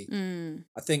to really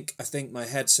I think my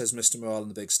head says Mr. Morale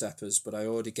and the Big Steppers, but I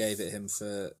already gave it him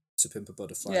for To Pimp a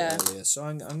Butterfly earlier, so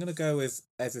I'm gonna go with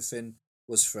Everything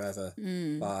Was Forever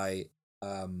by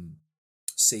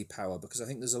Sea Power, because I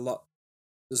think there's a lot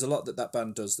that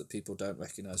band does that people don't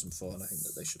recognise them for, and I think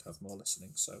that they should have more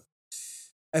listening. So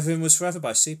Everything Was Forever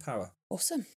by Sea Power.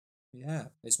 Awesome. Yeah,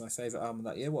 it's my favourite album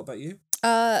that year. What about you?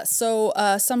 So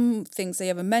some things I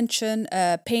haven't mentioned.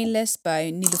 Painless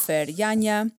by Niloufer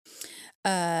Yanya.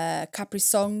 Capri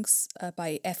Songs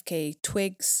by FK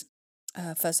Twigs.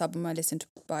 First album I listened to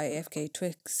by FK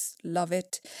Twigs. Love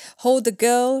it. Hold the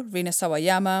Girl, Rina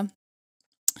Sawayama.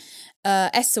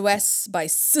 SOS by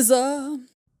SZA.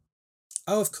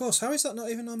 Oh, of course. How is that not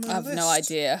even on my I have list? no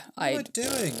idea. What am I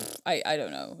doing? I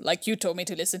don't know. Like, you told me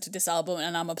to listen to this album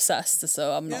and I'm obsessed,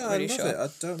 so I'm not really I love sure. it. I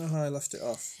don't know how I left it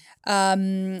off.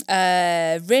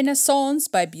 Renaissance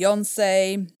by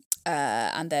Beyonce.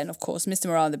 And then, of course, Mr.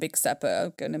 Morale and the Big Stepper,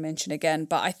 I'm going to mention again.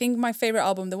 But I think my favorite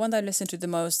album, the one that I listen to the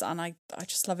most, and I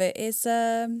just love it, is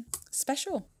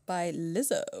Special by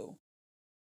Lizzo.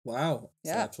 Wow.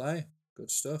 Yeah. Fair play. Good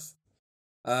stuff.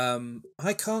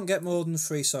 I can't get more than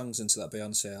 3 songs into that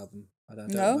Beyonce album. I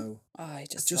don't know. I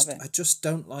just love it. I just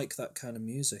don't like that kind of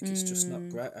music. It's just not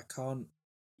great. I can't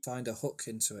find a hook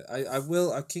into it. I'm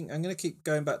going to keep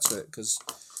going back to it because,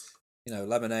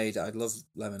 Lemonade, I love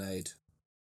Lemonade.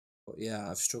 But yeah,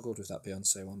 I've struggled with that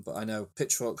Beyonce one. But I know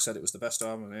Pitchfork said it was the best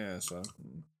album. Yeah, so.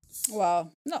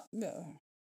 Wow. No.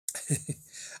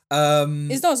 um,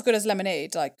 It's not as good as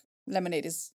Lemonade. Like, Lemonade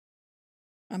is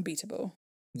unbeatable.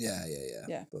 Yeah.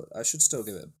 But I should still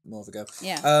give it more of a go.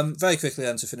 Yeah. Very quickly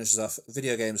then to finish us off,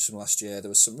 video games from last year. There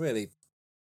was some really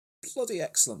bloody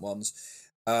excellent ones,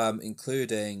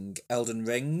 including Elden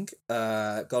Ring,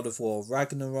 God of War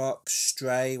Ragnarok,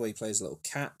 Stray, where he plays a little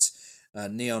cat,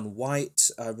 Neon White.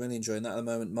 I'm really enjoying that at the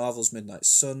moment. Marvel's Midnight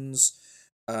Suns,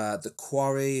 The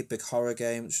Quarry, big horror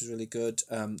game, which was really good.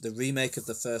 The remake of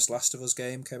the first Last of Us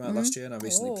game came out last year, and I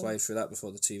recently played through that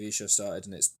before the TV show started,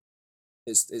 and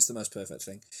it's the most perfect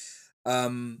thing.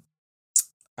 And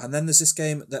then there's this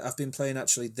game that I've been playing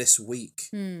actually this week,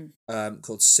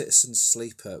 called Citizen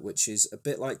Sleeper, which is a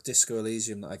bit like Disco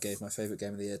Elysium that I gave my favourite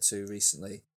game of the year to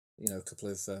recently, a couple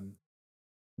of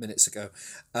minutes ago.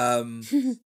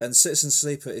 And Citizen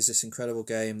Sleeper is this incredible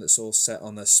game that's all set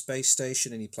on a space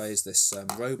station, and he plays this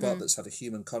robot that's had a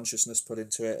human consciousness put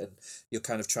into it, and you're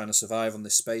kind of trying to survive on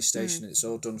this space station. And it's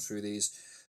all done through these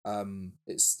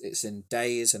it's in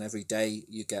days, and every day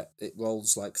it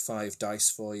rolls like 5 dice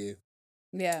for you,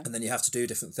 and then you have to do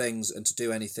different things, and to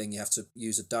do anything you have to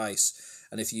use a dice,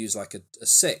 and if you use like a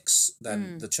 6,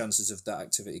 then the chances of that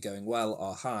activity going well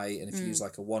are high, and if you use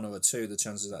like a 1 or a 2, the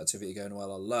chances of that activity going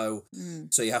well are low.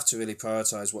 So you have to really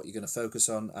prioritize what you're going to focus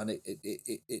on, and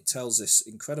it tells this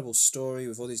incredible story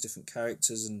with all these different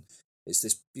characters, and it's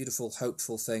this beautiful,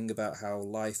 hopeful thing about how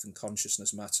life and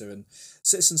consciousness matter. And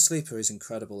Citizen Sleeper is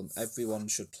incredible, and everyone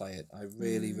should play it. I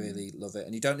really, really love it.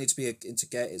 And you don't need to be into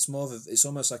it's it's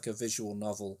almost like a visual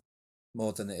novel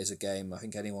more than it is a game. I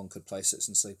think anyone could play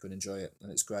Citizen Sleeper and enjoy it,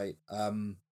 and it's great.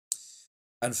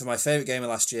 And for my favourite game of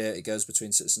last year, it goes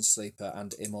between Citizen Sleeper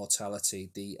and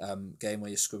Immortality, the game where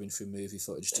you're scrubbing through movie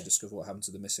footage to discover what happened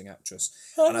to the missing actress.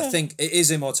 And I think it is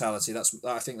Immortality.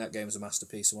 I think that game is a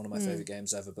masterpiece and one of my favourite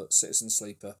games ever. But Citizen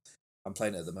Sleeper, I'm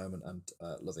playing it at the moment and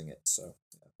loving it. So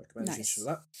recommendations for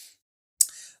that.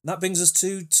 And that brings us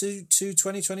to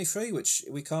 2023, which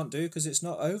we can't do because it's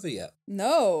not over yet.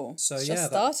 No, so it's yeah,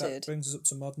 just that brings us up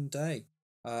to modern day.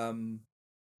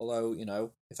 Although,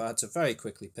 if I had to very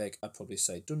quickly pick, I'd probably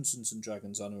say Dungeons and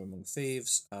Dragons: Honor Among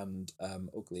Thieves and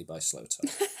Ugly by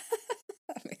Slowtone.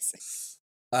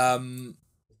 Amazing.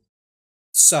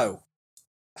 So,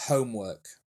 homework.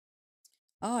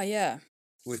 Yeah.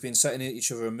 We've been setting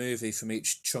each other a movie from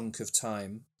each chunk of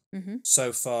time. Mm-hmm.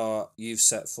 So far, you've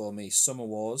set for me Summer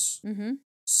Wars,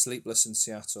 Sleepless in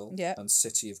Seattle, and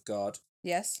City of God.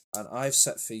 Yes. And I've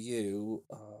set for you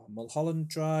Mulholland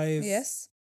Drive. Yes.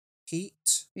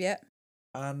 Heat. Yeah.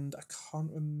 And I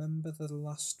can't remember the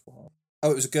last one.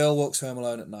 Oh, it was A Girl Walks Home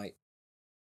Alone at Night.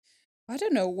 I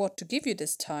don't know what to give you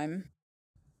this time.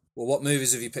 Well, what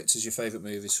movies have you picked as your favourite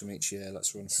movies from each year?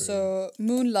 Let's run through. So,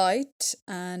 Moonlight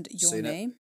and Your Seen Name.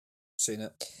 It. Seen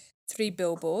it. 3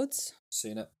 Billboards.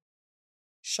 Seen it.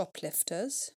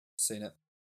 Shoplifters. Seen it.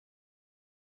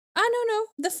 No,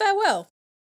 The Farewell.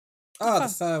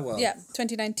 The Farewell. Yeah,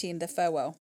 2019, The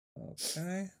Farewell.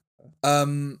 Okay.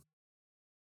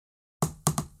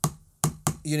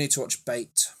 You need to watch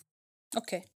Bait.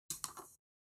 Okay.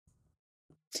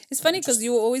 It's funny because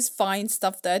you always find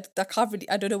stuff that I can't really,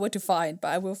 I don't know what to find, but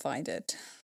I will find it.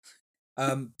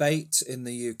 Bait in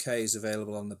the UK is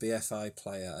available on the BFI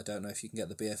player. I don't know if you can get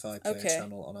the BFI player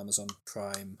channel on Amazon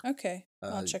Prime. Okay,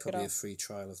 I'll check it out. Probably a free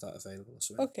trial of that available.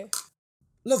 Okay.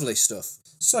 Lovely stuff.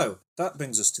 So that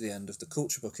brings us to the end of the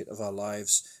culture bucket of our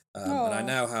lives. And I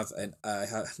now have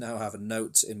a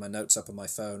note in my notes app on my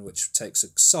phone, which takes a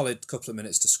solid couple of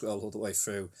minutes to scroll all the way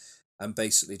through, and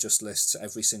basically just lists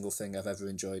every single thing I've ever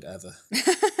enjoyed ever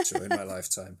during my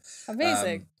lifetime.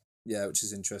 Amazing. Yeah, which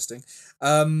is interesting.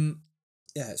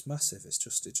 Yeah, it's massive. It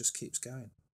just keeps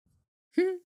going.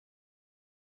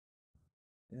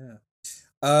 Yeah.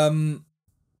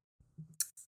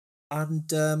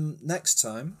 And next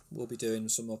time we'll be doing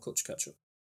some more culture catch-up.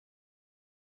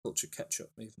 Culture catch-up,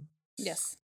 even.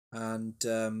 Yes. And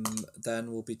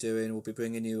then we'll be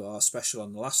bringing you our special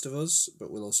on The Last of Us, but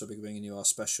we'll also be bringing you our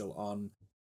special on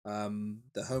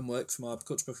the homework from our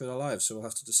Culture Book of Our Lives. So we'll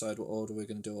have to decide what order we're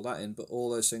going to do all that in. But all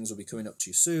those things will be coming up to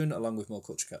you soon, along with more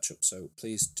Culture Catch Up. So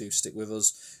please do stick with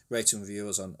us, rate and review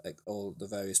us on all the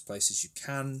various places you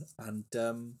can. And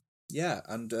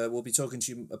we'll be talking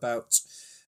to you about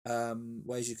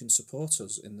ways you can support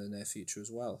us in the near future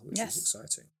as well, which is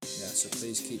exciting. So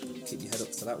please keep your head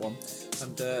up for that one.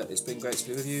 And it's been great to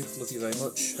be with you. Love you very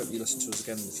much. Hope you listen to us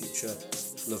again in the future.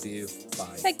 Love you.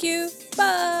 Bye. Thank you.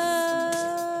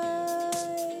 Bye.